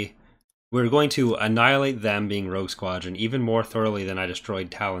we're going to annihilate them, being Rogue Squadron, even more thoroughly than I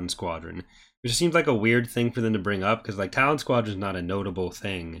destroyed Talon Squadron. Which seems like a weird thing for them to bring up, because like Talon Squadron is not a notable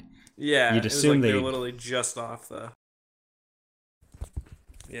thing. Yeah, you'd assume they're literally just off the.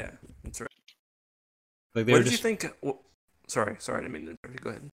 Yeah, that's right. Like what did you think? Well, sorry, I didn't mean to. Go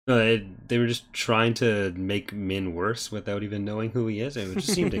ahead. No, they were just trying to make Min worse without even knowing who he is. It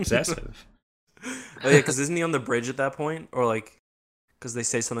just seemed excessive. Oh yeah, because isn't he on the bridge at that point, or like, because they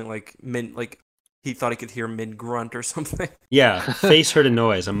say something like Min, like he thought he could hear Min grunt or something. Yeah, Face heard a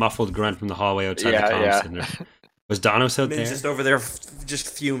noise, a muffled grunt from the hallway outside the comm center. Was Donos out Min's there? Just over there, just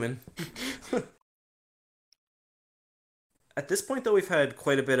fuming. At this point, though, we've had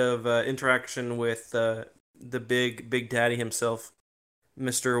quite a bit of interaction with the big daddy himself,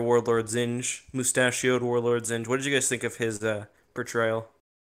 Mr. Warlord Zinj, mustachioed Warlord Zinj. What did you guys think of his portrayal?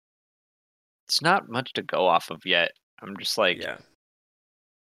 It's not much to go off of yet. I'm just like,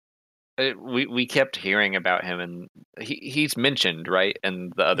 we kept hearing about him, and he's mentioned, right,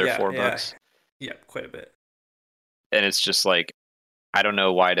 in the other 4 books. Yeah, quite a bit. And it's just like, I don't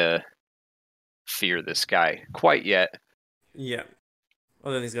know why to fear this guy quite yet. Yeah.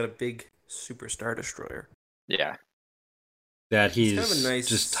 Other than he's got a big Super Star Destroyer. Yeah. That he's kind of a nice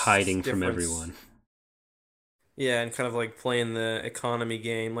just hiding from everyone. Yeah, and kind of like playing the economy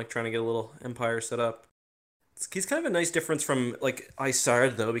game, like trying to get a little empire set up. He's kind of a nice difference from like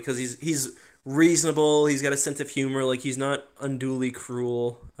Isard, though, because he's reasonable, he's got a sense of humor, like he's not unduly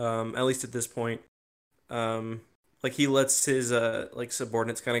cruel, at least at this point. Like he lets his like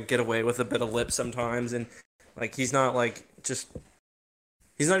subordinates kind of get away with a bit of lip sometimes, and like he's not just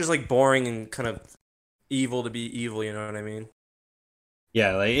like boring and kind of evil to be evil, you know what I mean?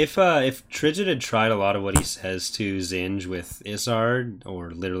 Yeah, like if Tridget had tried a lot of what he says to Zinj with Isard or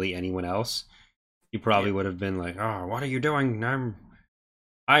literally anyone else, he probably would have been like, "Oh, what are you doing?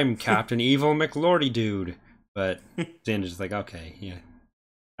 I'm Captain Evil McLordy dude." But Zinj is like, "Okay, yeah,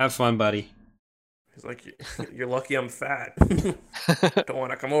 have fun, buddy." He's like, "You're lucky I'm fat. Don't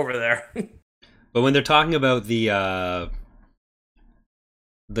want to come over there." But when they're talking about the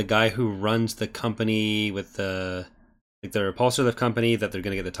guy who runs the company with the repulsor lift company that they're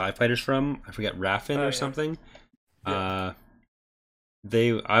going to get the TIE fighters from, I forget, Raffin or something. Yeah.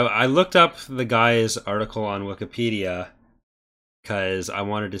 I looked up the guy's article on Wikipedia because I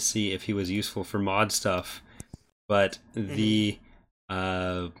wanted to see if he was useful for mod stuff. But when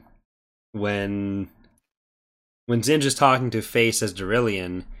Zinj is talking to Face as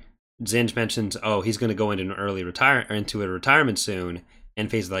Darillion, Zinj mentions, "Oh, he's going to go into a retirement soon," and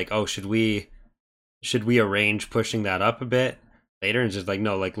Face is like, "Oh, should we arrange pushing that up a bit later?" And just like,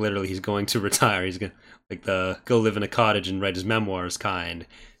 no, like literally, he's going to retire. He's gonna go live in a cottage and write his memoirs, kind.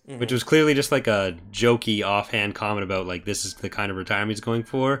 Which was clearly just like a jokey offhand comment about like this is the kind of retirement he's going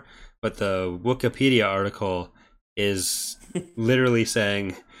for. But the Wikipedia article is literally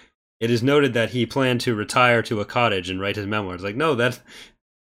saying it is noted that he planned to retire to a cottage and write his memoirs. Like, no, that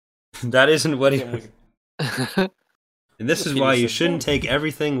isn't what he. And this is why you shouldn't take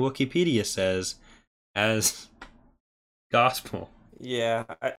everything Wikipedia says as gospel. Yeah,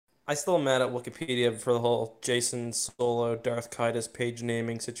 I still am mad at Wikipedia for the whole Jason Solo Darth Kaitis page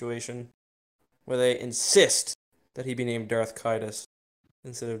naming situation, where they insist that he be named Darth Kaitis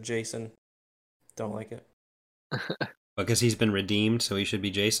instead of Jason. Don't like it. Because he's been redeemed, so he should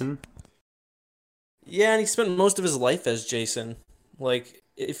be Jason. Yeah, and he spent most of his life as Jason. Like,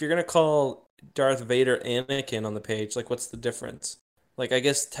 if you're gonna call Darth Vader Anakin on the page, like, what's the difference? Like, I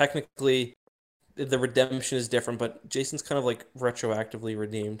guess technically the redemption is different, but Jason's kind of like retroactively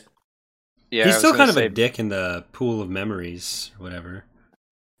redeemed. Yeah, He's I was still gonna kind of say, a dick in the pool of memories, or whatever.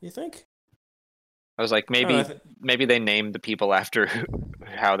 You think? I was like, I don't know, maybe they named the people after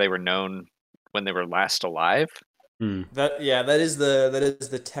how they were known when they were last alive. that is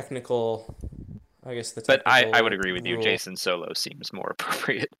the technical. I guess the But technical I would agree with you. rule. Jason Solo seems more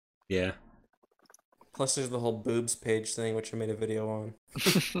appropriate. Yeah. Plus, there's the whole boobs page thing, which I made a video on.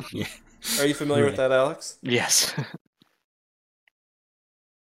 Yeah. Are you familiar with that, Alex? Yes.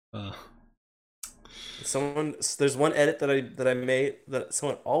 There's one edit that I made that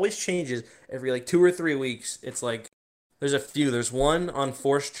someone always changes every like 2 or 3 weeks. It's like there's a few. There's one on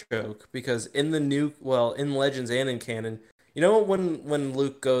Force Choke because in in Legends and in canon, you know when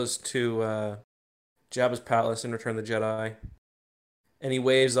Luke goes to Jabba's palace in Return of the Jedi, and he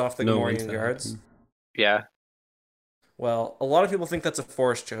waves off the Gamorrean guards. Yeah. Well, a lot of people think that's a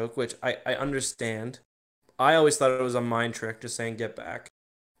Force choke, which I understand. I always thought it was a mind trick, just saying get back.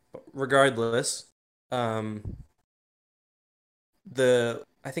 But regardless, I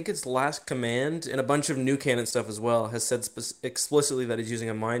think it's Last Command and a bunch of new canon stuff as well has said explicitly that he's using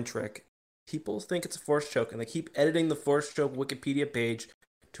a mind trick. People think it's a Force choke, and they keep editing the Force choke Wikipedia page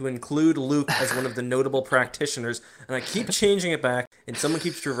to include Luke as one of the notable practitioners, and I keep changing it back, and someone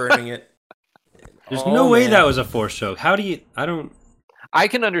keeps reverting it. There's no way that was a Force choke. How do you... I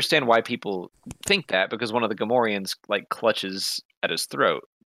can understand why people think that, because one of the Gamorreans like clutches at his throat.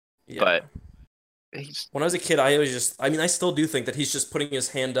 Yeah. But when I was a kid, I still do think that he's just putting his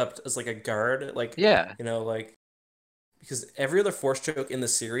hand up as like a guard, like, yeah, because every other Force choke in the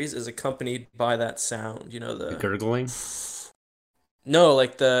series is accompanied by that sound, the gurgling. No,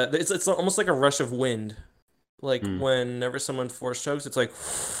 like it's almost like a rush of wind, like whenever someone Force chokes, it's like,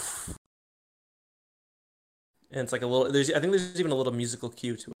 and it's like a little. I think there's even a little musical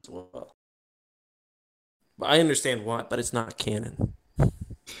cue to it as well. But I understand why, but it's not canon.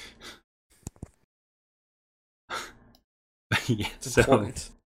 Yeah, it's important.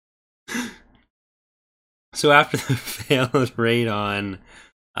 So after the failed raid on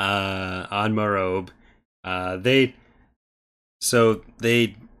Morobe, they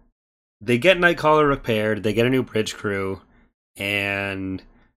get Nightcaller repaired. They get a new bridge crew, and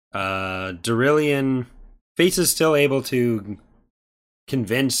Darillion Face is still able to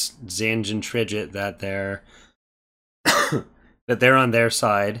convince Zinj and Tridget that they're on their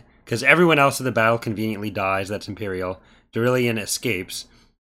side, because everyone else in the battle conveniently dies. That's Imperial. Darillion escapes,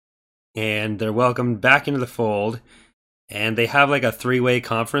 and they're welcomed back into the fold, and they have like a 3-way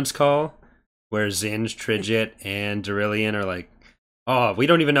conference call where Zinj, Tridget, and Darillion are like, oh, we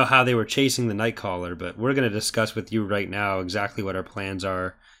don't even know how they were chasing the Nightcaller, but we're going to discuss with you right now exactly what our plans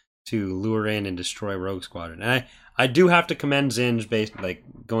are to lure in and destroy Rogue Squadron. And I do have to commend Zinj, based like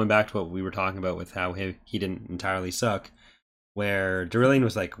going back to what we were talking about with how he didn't entirely suck, where Darillion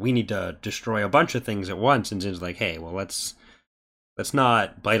was like, we need to destroy a bunch of things at once, and Zinj's like, hey, well, let's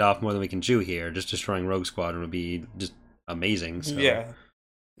not bite off more than we can chew here. Just destroying Rogue Squadron would be just amazing. So. Yeah,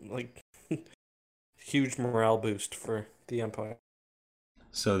 like huge morale boost for the Empire.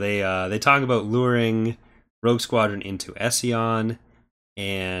 So they talk about luring Rogue Squadron into Ession,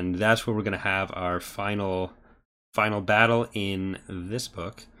 and that's where we're going to have our final battle in this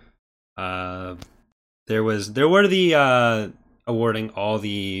book. There were the awarding all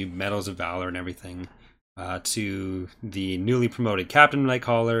the medals of valor and everything to the newly promoted Captain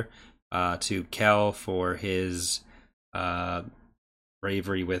Nightcaller, to Kel for his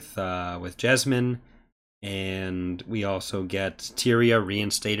bravery with Jessamine. And we also get Tyria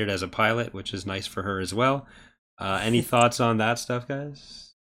reinstated as a pilot, which is nice for her as well. Any thoughts on that stuff,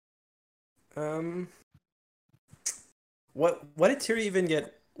 guys? What did Tyria even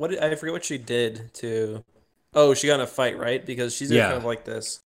get? I forget what she did to. Oh, she got in a fight, right? Because she's kind of like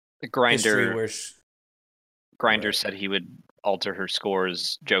this. The Grinder. Where Grinder said he would alter her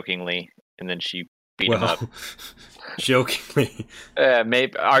scores jokingly, and then she beat him up. Jokingly.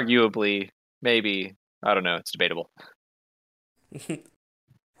 Maybe, arguably, maybe. I don't know. It's debatable. Yeah,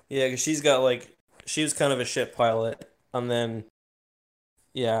 because she was kind of a shit pilot, and then,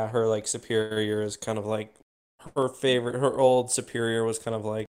 yeah, her like superior is kind of like her old superior was kind of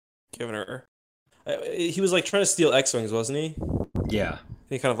like giving her. He was like trying to steal X-wings, wasn't he? Yeah.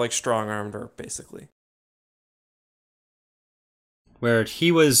 He kind of like strong-armed her, basically. Where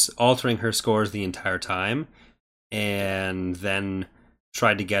he was altering her scores the entire time, and then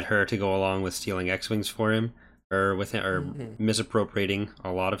tried to get her to go along with stealing X-Wings for him, or misappropriating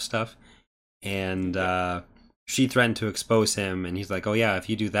a lot of stuff. And she threatened to expose him, and he's like, oh yeah, if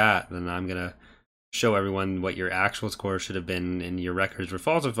you do that, then I'm going to show everyone what your actual score should have been, and your records were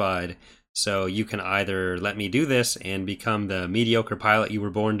falsified. So you can either let me do this and become the mediocre pilot you were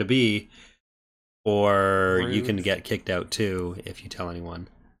born to be, or Rude. you can get kicked out too if you tell anyone.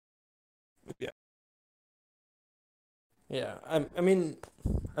 Yeah, I mean,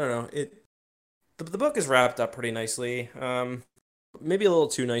 I don't know. The book is wrapped up pretty nicely. Maybe a little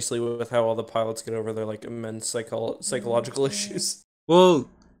too nicely with how all the pilots get over their like immense psychological issues. Well,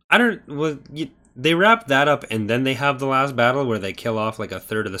 they wrap that up, and then they have the last battle where they kill off like a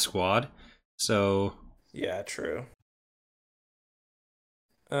third of the squad. So Yeah, true.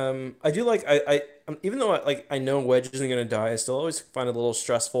 I do like I even though I know Wedge isn't gonna die, I still always find it a little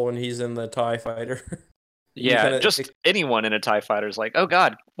stressful when he's in the TIE fighter. Yeah, kinda- just anyone in a TIE fighter is like, oh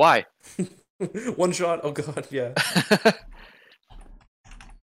god, why? One shot. Oh god, yeah.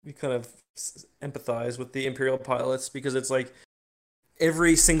 We kind of empathize with the Imperial pilots because it's like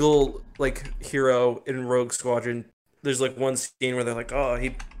every single like hero in Rogue Squadron. There's like one scene where they're like, "Oh,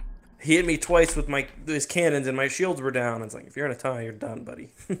 he hit me twice with his cannons and my shields were down." It's like if you're in a TIE, you're done,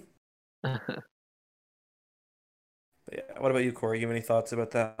 buddy. But yeah, what about you, Corey? You have any thoughts about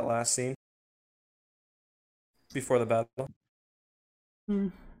that last scene before the battle?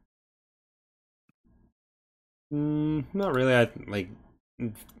 Not really. I like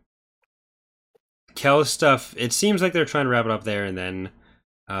Kel's stuff. It seems like they're trying to wrap it up there, and then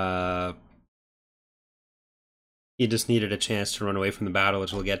he just needed a chance to run away from the battle,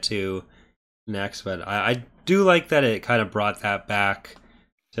 which we'll get to next. But I do like that it kind of brought that back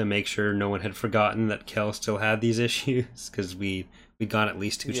to make sure no one had forgotten that Kel still had these issues, because we gone at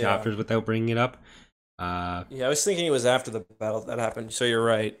least 2 chapters without bringing it up. Yeah, I was thinking it was after the battle that happened. So you're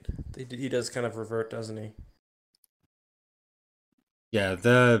right. He does kind of revert, doesn't he? Yeah,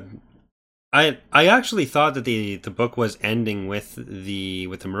 I actually thought that the book was ending with the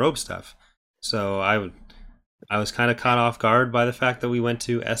Merope stuff, so I was kind of caught off guard by the fact that we went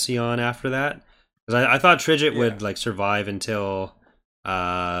to Ession after that, because I thought Tridget would like survive until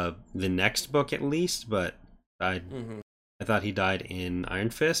the next book at least, but I thought he died in Iron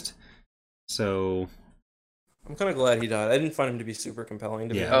Fist, so I'm kind of glad he died. I didn't find him to be super compelling.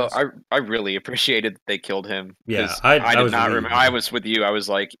 To be Oh, honest. I really appreciated that they killed him. Yeah, 'cause I did was not really- remember. I was with you. I was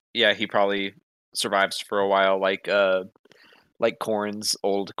like, yeah, he probably survives for a while, like Corrin's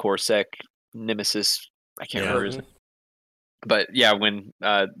old Corsac nemesis. I can't remember his name. But yeah, when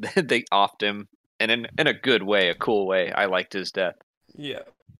they offed him, and in a good way, a cool way, I liked his death. Yeah.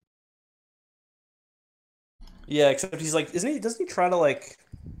 Yeah, except he's like, doesn't he try to like,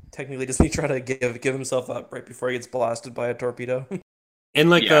 technically, doesn't he try to give himself up right before he gets blasted by a torpedo? in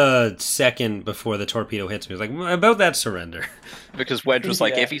like Yeah. the second before the torpedo hits me, I was like, "Well, about that surrender." Because Wedge was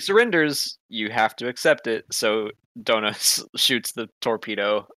like, Yeah. if he surrenders, you have to accept it. So Dona shoots the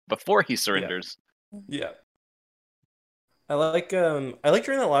torpedo before he surrenders. Yeah. I like during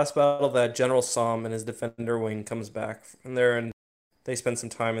that last battle that General Som and his defender wing comes back from there, and they spend some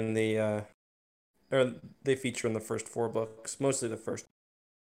time in the or they feature in the first 4 books, mostly the first.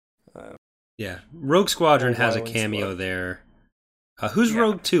 Yeah, Rogue Squadron Old has a Wildling cameo Squad. there. Who's Yeah.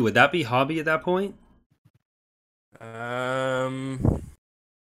 Rogue 2? Would that be Hobby at that point? I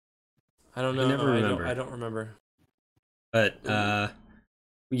don't know. never remember. I don't remember. But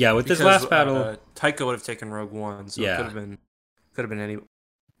yeah, with this Because, last battle, Tycho would have taken Rogue One, so Yeah. it could have been anyone.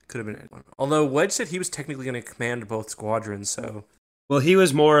 Although Wedge said he was technically going to command both squadrons, so well, he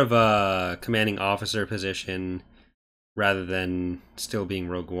was more of a commanding officer position rather than still being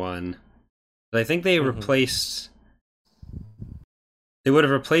Rogue One. But I think they replaced. They would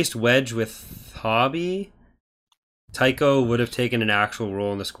have replaced Wedge with Hobby. Tycho would have taken an actual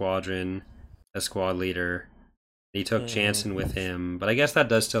role in the squadron as squad leader. He took Jansen with him, but I guess that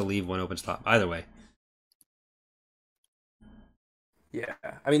does still leave one open slot. Either way. yeah.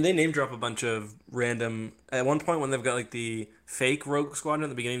 I mean, they name drop a bunch of random. At one point, when they've got like the fake Rogue Squadron at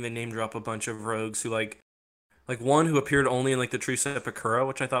the beginning, they name drop a bunch of rogues who like one who appeared only in like the True Sepakura,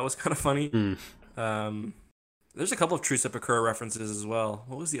 which I thought was kind of funny. There's a couple of True Sepakura references as well.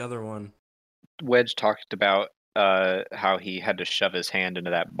 What was the other one? Wedge talked about how he had to shove his hand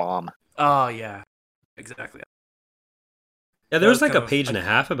into that bomb. Oh yeah, exactly. Yeah, there That was was like kind a of page and a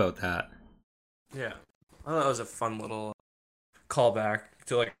half about that. Yeah, I thought that was a fun little callback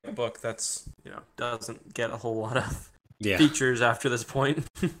to like a book that's doesn't get a whole lot of Yeah. features after this point.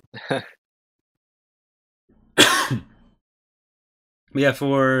 Yeah,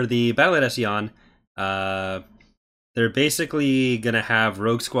 for the battle at Ession, they're basically gonna have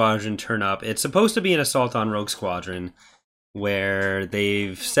Rogue Squadron turn up. It's supposed to be an assault on Rogue Squadron, where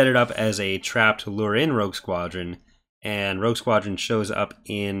they've set it up as a trap to lure in Rogue Squadron, and Rogue Squadron shows up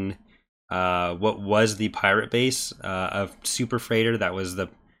in what was the pirate base of Super Freighter that was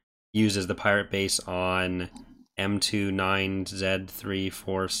used as the pirate base on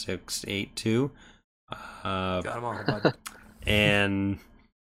M29Z34682. Got them all, bud. And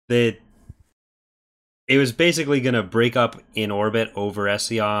it was basically going to break up in orbit over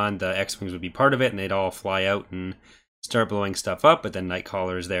Ession. The X-Wings would be part of it, and they'd all fly out and start blowing stuff up, but then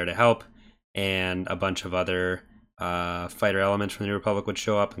Nightcaller is there to help, and a bunch of other fighter elements from the New Republic would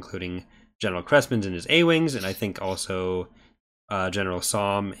show up, including General Crespins and his A-Wings, and I think also General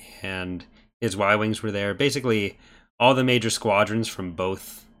Som and his Y-Wings were there. Basically, all the major squadrons from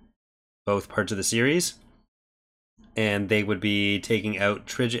both parts of the series, and they would be taking out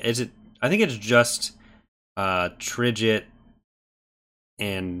Tridget. I think it's just Tridget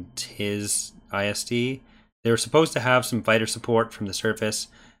and his ISD. They were supposed to have some fighter support from the surface,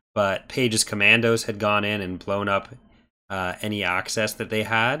 but Page's commandos had gone in and blown up any access that they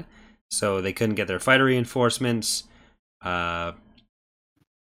had, so they couldn't get their fighter reinforcements. And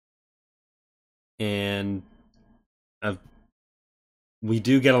we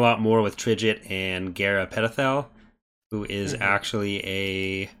do get a lot more with Tridget and Gara Petithel, who is actually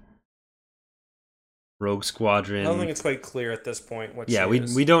a Rogue Squadron. I don't think it's quite clear at this point what Yeah, she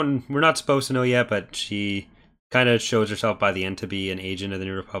is. we're not supposed to know yet, but she kind of shows herself by the end to be an agent of the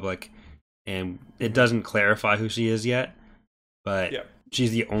New Republic, and it doesn't clarify who she is yet, but she's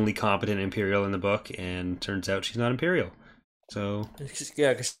the only competent Imperial in the book, and turns out she's not Imperial. So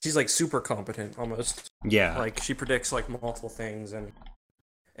Yeah, because she's like super competent almost. yeah, Like she predicts like multiple things, and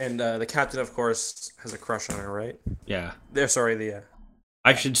the captain, of course, has a crush on her, right? yeah.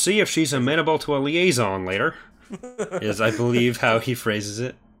 I should see if she's amenable to a liaison later, is I believe how he phrases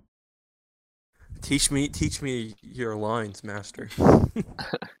it. Teach me your lines, master.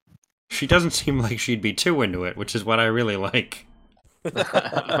 She doesn't seem like she'd be too into it, which is what I really like.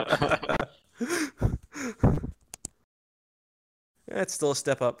 That's still a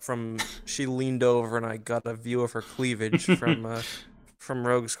step up from she leaned over and I got a view of her cleavage from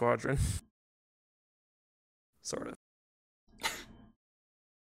Rogue Squadron. Sort of.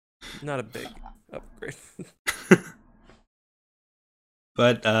 Not a big upgrade.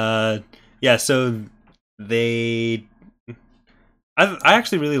 But yeah, so I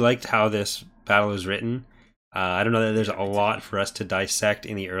actually really liked how this battle was written. I don't know that there's a lot for us to dissect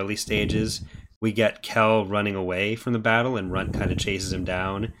in the early stages. We get Kel running away from the battle, and Runt kind of chases him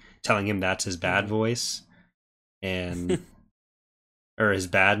down, telling him that's his bad voice, and or his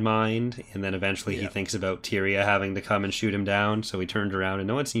bad mind. And then eventually he thinks about Tyria having to come and shoot him down, so he turned around, and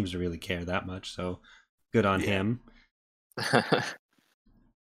no one seems to really care that much. So good on him.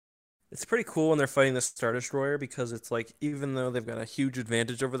 It's pretty cool when they're fighting the Star Destroyer, because it's like, even though they've got a huge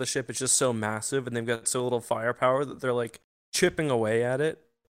advantage over the ship, it's just so massive and they've got so little firepower that they're like chipping away at it.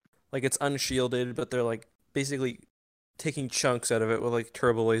 Like it's unshielded, but they're like basically taking chunks out of it with like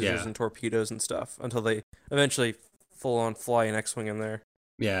turbo lasers and torpedoes and stuff until they eventually full on fly an X-Wing in there.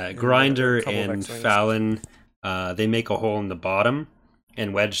 Yeah, Grinder and Fallon, they make a hole in the bottom,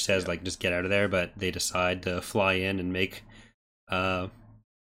 and Wedge says like just get out of there, but they decide to fly in and make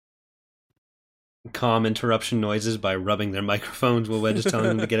calm interruption noises by rubbing their microphones while Wedge is telling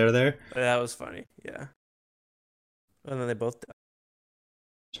them to get out of there. That was funny, yeah. And then they both died.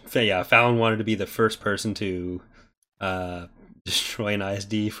 Yeah, Fallon wanted to be the first person to destroy an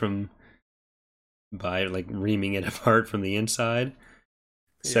ISD by like reaming it apart from the inside.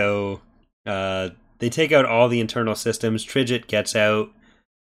 Yeah. So they take out all the internal systems. Tridget gets out,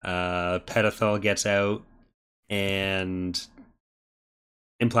 Petithel gets out, and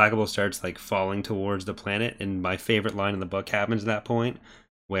Implacable starts like falling towards the planet. And my favorite line in the book happens at that point,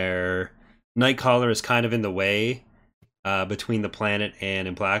 where Nightcaller is kind of in the way between the planet and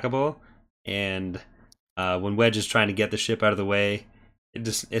Implacable, and when Wedge is trying to get the ship out of the way,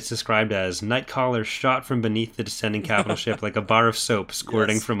 it's described as Nightcaller shot from beneath the descending capital ship like a bar of soap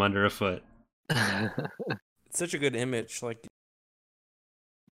squirting from under a foot. It's such a good image. Like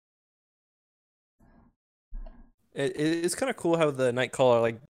it's kind of cool how the Nightcaller,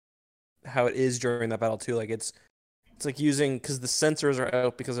 like how it is during that battle too. Like it's like using, because the sensors are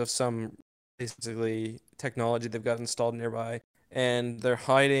out because of some basically technology they've got installed nearby, and they're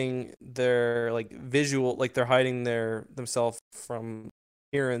hiding their like visual, like they're hiding themselves from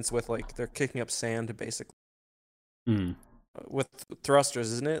appearance with like they're kicking up sand basically with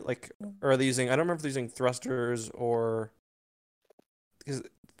thrusters, isn't it? Like, or are they using? I don't remember if they're using thrusters or, because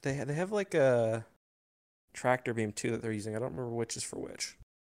they have like a tractor beam too that they're using. I don't remember which is for which.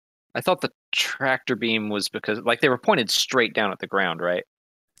 I thought the tractor beam was because like they were pointed straight down at the ground, right?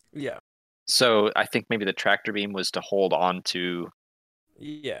 Yeah. So I think maybe the tractor beam was to hold on to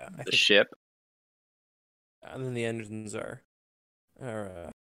Yeah. the ship. And then the engines are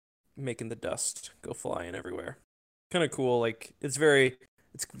making the dust go flying everywhere. Kind of cool. Like it's very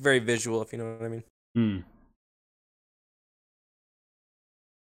visual, if you know what I mean.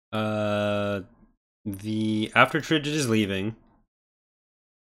 After Tridget is leaving,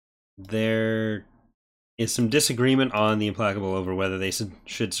 there is some disagreement on the Implacable over whether they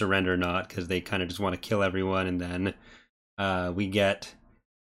should surrender or not, because they kind of just want to kill everyone. And then we get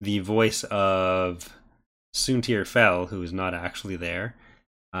the voice of Soontir Fel, who is not actually there,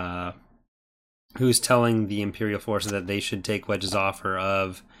 who's telling the Imperial forces that they should take Wedge's offer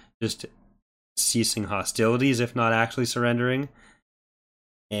of just ceasing hostilities, if not actually surrendering.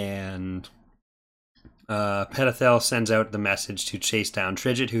 And Petithel sends out the message to chase down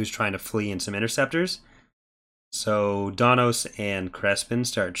Tridget, who's trying to flee in some interceptors. So Donos and Crespin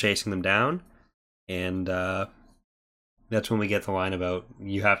start chasing them down, and that's when we get the line about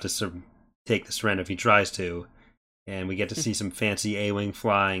you have to take the surrender if he tries to, and we get to see some fancy A-Wing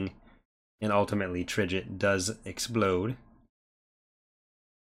flying, and ultimately Tridget does explode.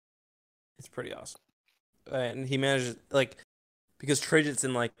 It's pretty awesome. And he manages, like, because Tridget's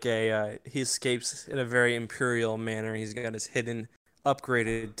in like he escapes in a very Imperial manner. He's got his hidden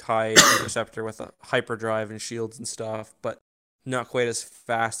upgraded TIE interceptor with a hyperdrive and shields and stuff, but not quite as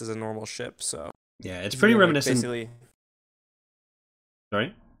fast as a normal ship. So yeah, it's pretty reminiscent. Basically.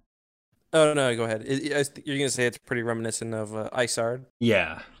 Sorry? Oh no, go ahead. You're gonna say it's pretty reminiscent of Isard?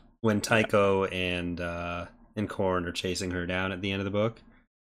 Yeah, when Tycho and Korn are chasing her down at the end of the book.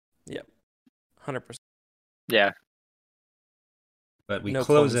 Yep, 100%. Yeah. But we no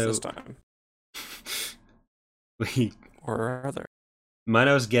close out this time. Or other.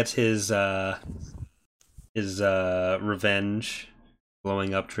 Minos gets his revenge,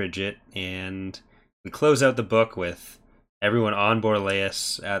 blowing up Tridget, and we close out the book with everyone on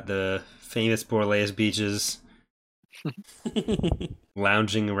Borleas at the famous Borleas beaches,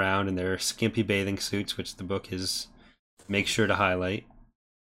 lounging around in their skimpy bathing suits, which the book makes sure to highlight.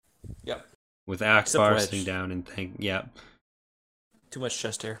 Yep. With Akbar sitting down and too much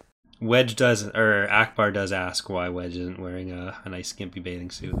chest hair. Akbar does ask why Wedge isn't wearing a nice skimpy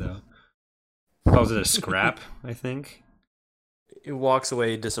bathing suit, though. Calls it a scrap, I think. He walks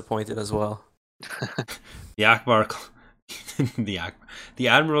away disappointed as well. The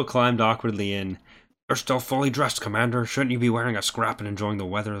Admiral climbed awkwardly in. You're still fully dressed, Commander. Shouldn't you be wearing a scrap and enjoying the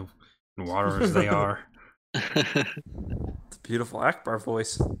weather and water as they are? It's a beautiful Akbar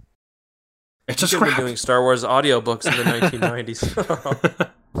voice. It's a scrap. Been doing Star Wars audiobooks in the 1990s.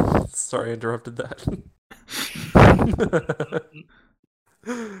 Sorry, I interrupted that.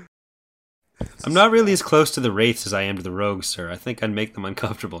 I'm not really as close to the Wraiths as I am to the Rogues, sir. I think I'd make them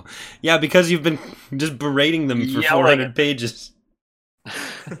uncomfortable. Yeah, because you've been just berating them for 400 pages.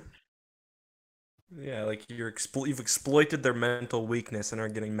 Yeah, like you've exploited their mental weakness and are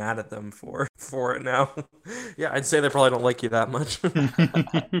getting mad at them for it now. Yeah, I'd say they probably don't like you that much.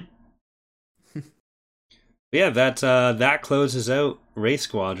 Yeah, that closes out Wraith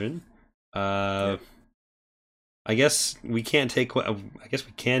Squadron. I guess we can take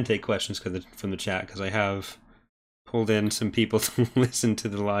questions from the chat, because I have pulled in some people to listen to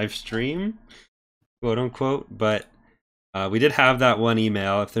the live stream, quote unquote. But we did have that one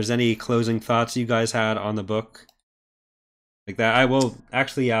email. If there's any closing thoughts you guys had on the book, like that, I will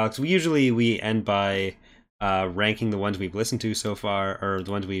actually, Alex. We end by ranking the ones we've listened to so far, or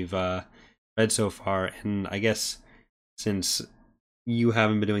the ones we've read so far. And I guess since you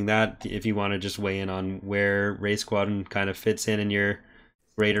haven't been doing that, if you want to just weigh in on where Wraith Squadron kind of fits in your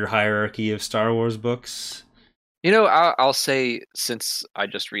greater hierarchy of Star Wars books. You know, I'll say, since I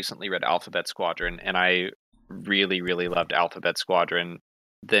just recently read Alphabet Squadron and I really, really loved Alphabet Squadron,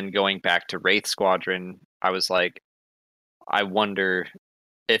 then going back to Wraith Squadron, I was like, I wonder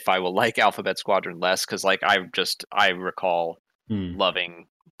if I will like Alphabet Squadron less, because like I recall loving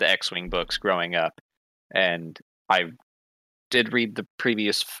the X-Wing books growing up, and I did read the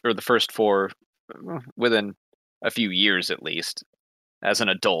first four within a few years at least as an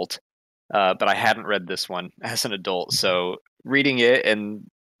adult, but I hadn't read this one as an adult. So reading it, and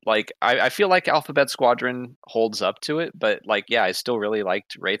like I feel like Alphabet Squadron holds up to it, but like I still really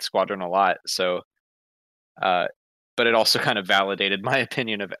liked Wraith Squadron a lot. So but it also kind of validated my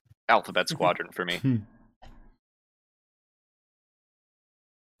opinion of Alphabet Squadron for me.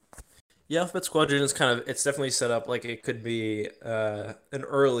 Yeah, Alphabet Squadron is it's definitely set up like it could be an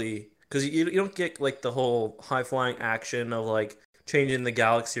early because you don't get like the whole high flying action of like changing the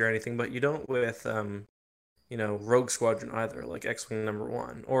galaxy or anything, but you don't with Rogue Squadron either, like X-Wing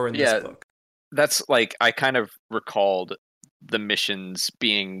 #1 or in this Yeah, book. that's like I kind of recalled the missions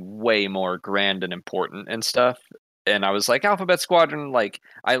being way more grand and important and stuff. And I was like, Alphabet Squadron, like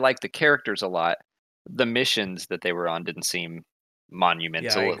I like the characters a lot. The missions that they were on didn't seem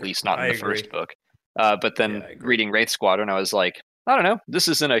monumental, at agree. least not in I the first agree. book. But then Yeah, I agree. reading Wraith Squadron, I was like, I don't know, this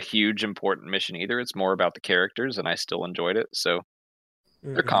isn't a huge important mission either. It's more about the characters, and I still enjoyed it. So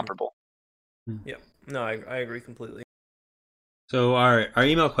they're Mhm. comparable. Yeah, no, I agree completely. So our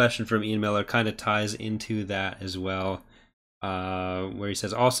email question from Ian Miller kind of ties into that as well, where he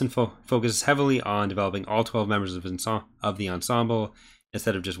says Austin focuses heavily on developing all 12 members of the ensemble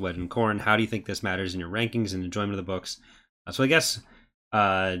instead of just Wedge and Corran. How do you think this matters in your rankings and enjoyment of the books? So I guess,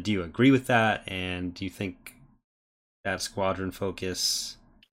 do you agree with that? And do you think that squadron focus,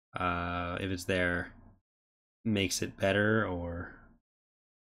 if it's there, makes it better? Or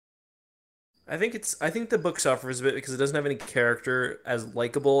I think the book suffers a bit because it doesn't have any character as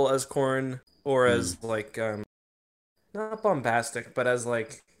likable as Corran or as like not bombastic, but as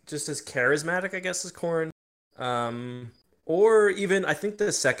like just as charismatic, I guess, as Corran. Or even I think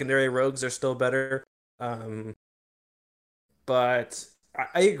the secondary rogues are still better. But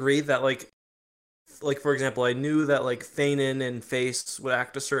I agree that like for example, I knew that like Thanon and Face would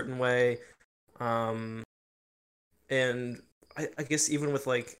act a certain way. And I guess even with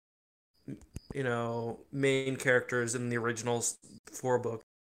like main characters in the original 4 book,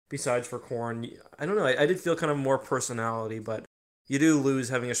 besides for Corran, I don't know. I did feel kind of more personality, but you do lose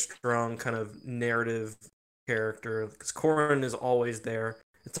having a strong kind of narrative character because Corran is always there.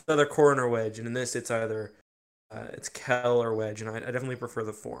 It's either Corran or Wedge, and in this, it's either it's Kel or Wedge, and I definitely prefer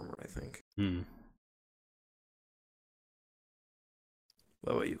the former. I think.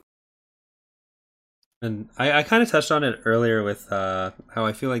 What about you? And I kind of touched on it earlier with how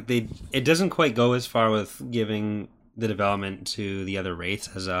I feel like it doesn't quite go as far with giving the development to the other wraiths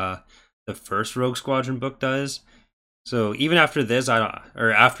as the first Rogue Squadron book does. So even after this,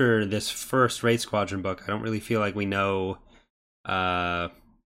 after this first Wraith Squadron book, I don't really feel like we know a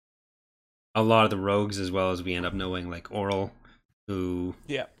lot of the rogues as well as we end up knowing like Oral, who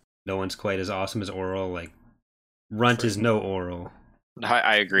no one's quite as awesome as Oral. Like Runt is no Oral.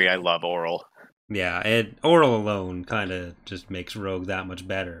 I agree. I love Oral. Yeah, Oral alone kind of just makes Rogue that much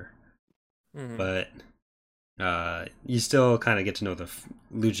better. Mm-hmm. But you still kind of get to know the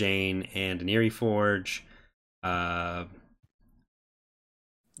Lujane and Aniri Forge. Little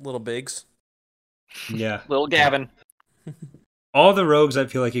Biggs. Yeah. Little Gavin. All the rogues, I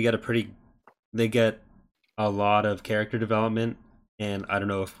feel like they get a lot of character development, and I don't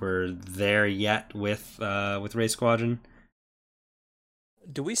know if we're there yet with Wraith Squadron.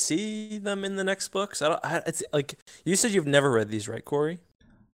 Do we see them in the next books? It's like you said you've never read these, right, Corey?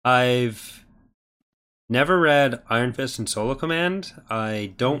 I've never read Iron Fist and Solo Command.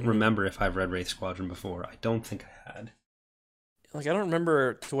 I don't remember if I've read Wraith Squadron before. I don't think I had. Like I don't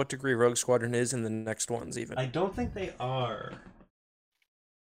remember to what degree Rogue Squadron is in the next ones even. I don't think they are.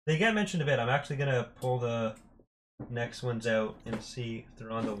 They get mentioned a bit. I'm actually gonna pull the next ones out and see if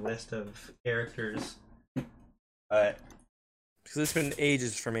they're on the list of characters. Because it's been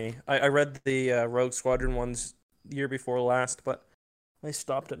ages for me. I read the Rogue Squadron ones the year before last, but I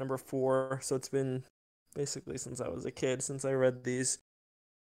stopped at number 4, so it's been basically since I was a kid since I read these.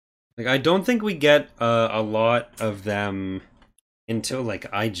 Like I don't think we get a lot of them until like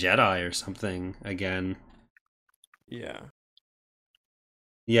iJedi or something again. Yeah.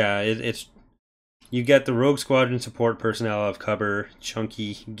 Yeah, it's you get the Rogue Squadron support personnel of Cubber,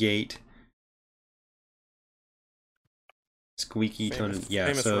 Chunky, Gate, Squeaky, Tony.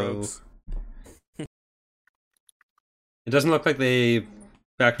 Yeah, so rogues. It doesn't look like they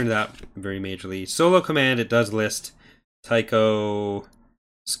factor into that very majorly. Solo Command, it does list Tycho,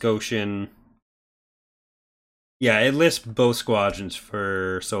 Scotian. Yeah, it lists both squadrons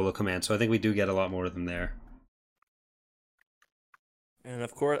for Solo Command, so I think we do get a lot more of them there. And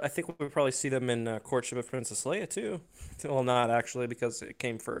of course, I think we'll probably see them in Courtship of Princess Leia too. Well, not actually because it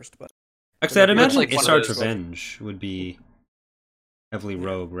came first, but actually, I'd imagine like Isard's Revenge would be heavily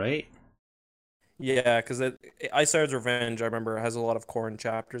Rogue, right? Yeah, because Isard's Revenge, I remember, has a lot of Corran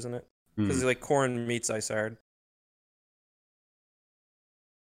chapters in it. Because like Corran meets Isard.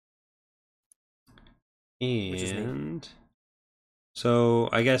 And so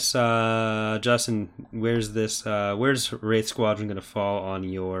I guess Justin, where's Wraith Squadron gonna fall on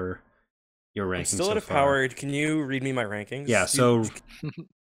your rankings? I'm still so at a far? power. Can you read me my rankings? Yeah, so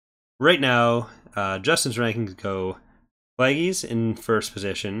right now, Justin's rankings go Plagueis in first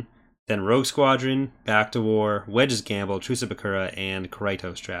position, then Rogue Squadron, Back to War, Wedge's Gamble, Truce of Bakura, and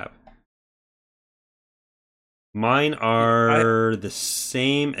Krytos Trap. Mine are the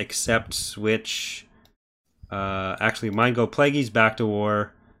same except switch. Actually, mine go Plagueis, Back to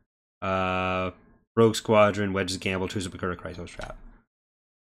War, Rogue Squadron, Wedge's Gamble, Truce of Bakura, Krytos Trap.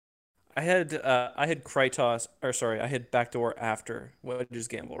 I had Krytos, or sorry, I had Backdoor after Wedge's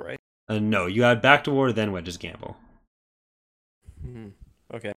Gamble, right? No, you had Back to War, then Wedge's Gamble.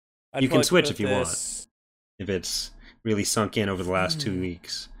 Okay. You can switch if you want. If it's really sunk in over the last 2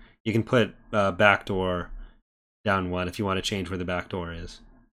 weeks, you can put Backdoor down one if you want to change where the back door is.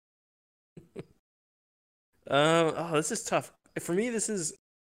 This is tough. For me, this is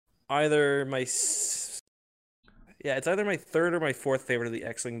either it's either my third or my fourth favorite of the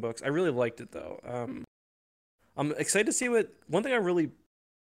X-Wing books. I really liked it though. I'm excited to see one thing I really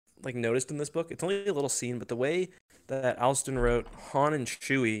noticed in this book. It's only a little scene, but the way that Alston wrote Han and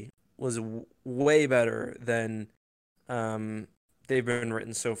Chewie was way better than they've been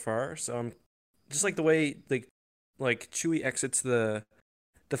written so far. So I'm just the way Chewie exits the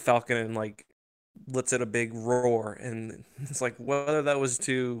Falcon and lets out a big roar, and it's whether that was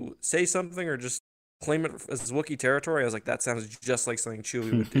to say something or just claim it as Wookiee territory. I was that sounds just like something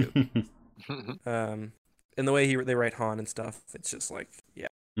Chewie would do. And the way they write Han and stuff, it's just yeah.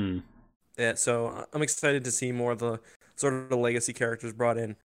 Yeah, so I'm excited to see more of the sort of the legacy characters brought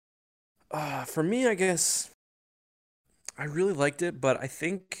in. For me, I guess I really liked it, but I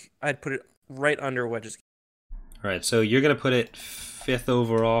think I'd put it right under Wedge's. All right, so you're going to put it 5th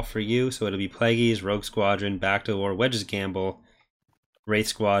overall for you, so it'll be Plagueis, Rogue Squadron, Back to War, Wedge's Gamble, Wraith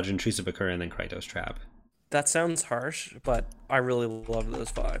Squadron, Truce of Bakura, and then Krytos Trap. That sounds harsh, but I really love those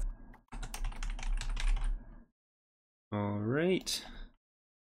 5. All right.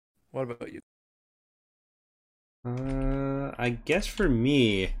 What about you? I guess for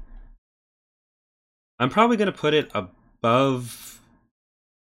me, I'm probably going to put it above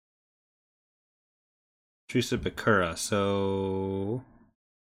Truce of Bakura, so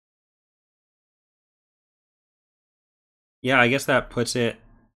yeah, I guess that puts it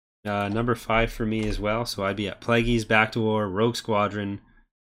number 5 for me as well. So I'd be at Plagueis, Back to War, Rogue Squadron,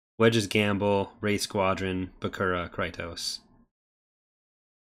 Wedge's Gamble, Wraith Squadron, Bakura, Krytos.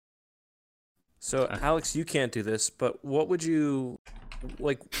 So Alex, you can't do this, but what would you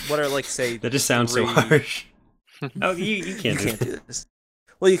what are say that just sounds 3... so harsh. Oh, you can't do this.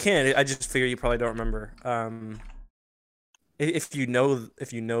 Well, you can. I just figure you probably don't remember. If you know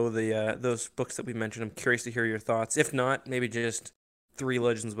the those books that we mentioned, I'm curious to hear your thoughts. If not, maybe just 3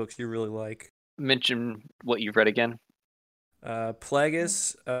 Legends books you really like. Mention what you've read again.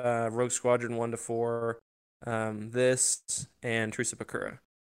 Plagueis, Rogue Squadron 1-4, this, and Truce of Bakura.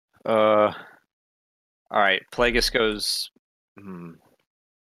 All right, Plagueis goes.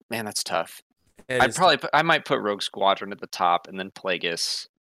 Man, that's tough. I might put Rogue Squadron at the top, and then Plagueis.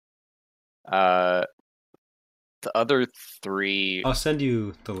 The other 3. I'll send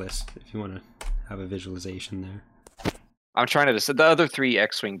you the list if you want to have a visualization there. I'm trying to decide. The other 3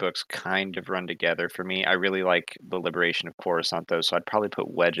 X-Wing books kind of run together for me. I really like the Liberation of Coruscant, though, so I'd probably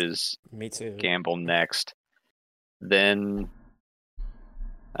put Wedge's Me too. Gamble next. Then,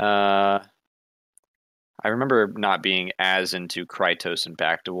 I remember not being as into Krytos and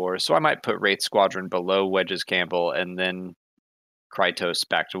Back to War, so I might put Wraith Squadron below Wedge's Gamble, and then Krytos,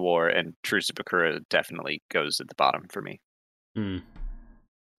 Back to War, and Truce of Bakura definitely goes at the bottom for me. I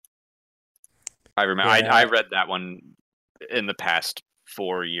remember I read that one in the past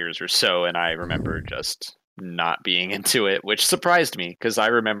 4 years or so, and I remember just not being into it, which surprised me, because I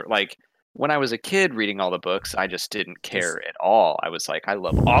remember when I was a kid reading all the books, I just didn't care at all. I was I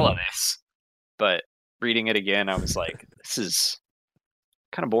love all of this, but reading it again, I was this is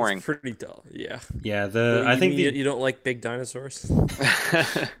kind of boring. It's pretty dull, yeah. Yeah, I think you don't like big dinosaurs.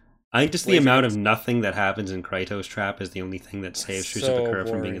 I think just the amount of nothing that happens in Krytos Trap is the only thing that saves Truce of Bakura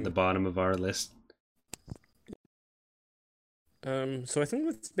from being at the bottom of our list. So I think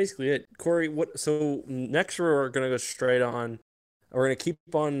that's basically it. Corey, so next we're gonna go straight on. We're gonna keep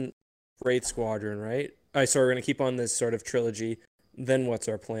on Wraith Squadron, right? We're gonna keep on this sort of trilogy. Then what's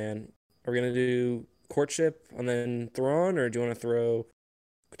our plan? Are we gonna do Courtship and then Thrawn, or do you want to throw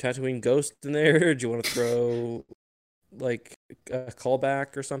Tatooine Ghost in there? Or do you want to throw a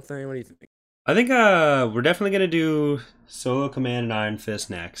callback or something? What do you think? I think we're definitely gonna do Solo Command and Iron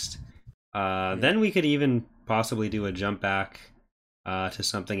Fist next. Then we could even possibly do a jump back to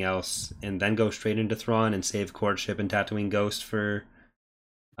something else, and then go straight into Thrawn and save Courtship and Tatooine Ghost for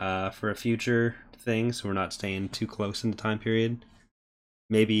a future thing, so we're not staying too close in the time period.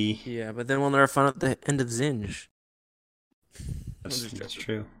 Maybe. Yeah, but then we'll never find out the end of Zinj. That's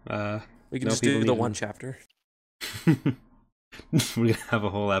true. We can no just people do the even- one chapter. We're gonna have a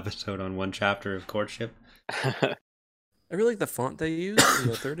whole episode on one chapter of courtship. I really like the font they use in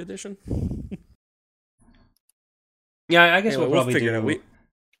the third edition. Yeah, I guess Anyway, we'll we'll probably figure do it out.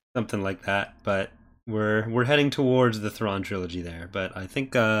 something like that. But we're heading towards the Thrawn trilogy there. But I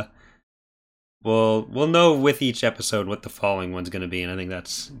think we'll know with each episode what the following one's gonna be, and I think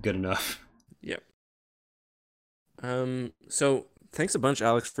that's good enough. Yep. So thanks a bunch,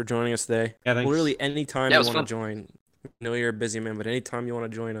 Alex, for joining us today. Yeah, thanks. Literally anytime Yeah, it you was want to fun. join. I know you're a busy man, but anytime you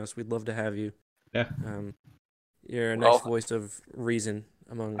want to join us, we'd love to have you. Yeah. You're a Well, nice voice of reason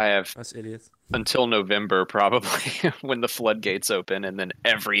among I have us idiots. until November probably when the floodgates open and then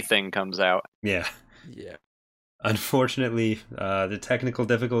everything comes out. Yeah. Yeah. Unfortunately, the technical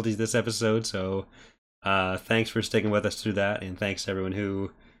difficulties this episode, so thanks for sticking with us through that, and thanks to everyone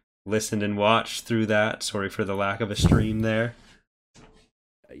who listened and watched through that. Sorry for the lack of a stream there.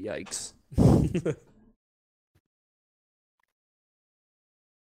 Yikes.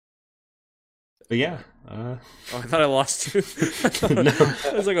 But yeah, Oh, I thought I lost you. No.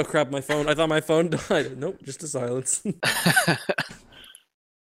 I was like, oh crap, my phone. I thought my phone died. Nope, just a silence.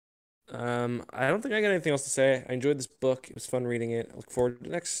 I don't think I got anything else to say. I enjoyed this book. It was fun reading it. I look forward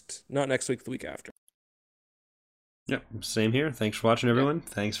to not next week, the week after. yep, same here. Thanks for watching, everyone.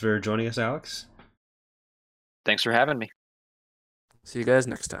 Thanks for joining us, Alex. Thanks for having me. See you guys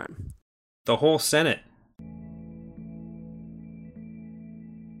next time. The whole Senate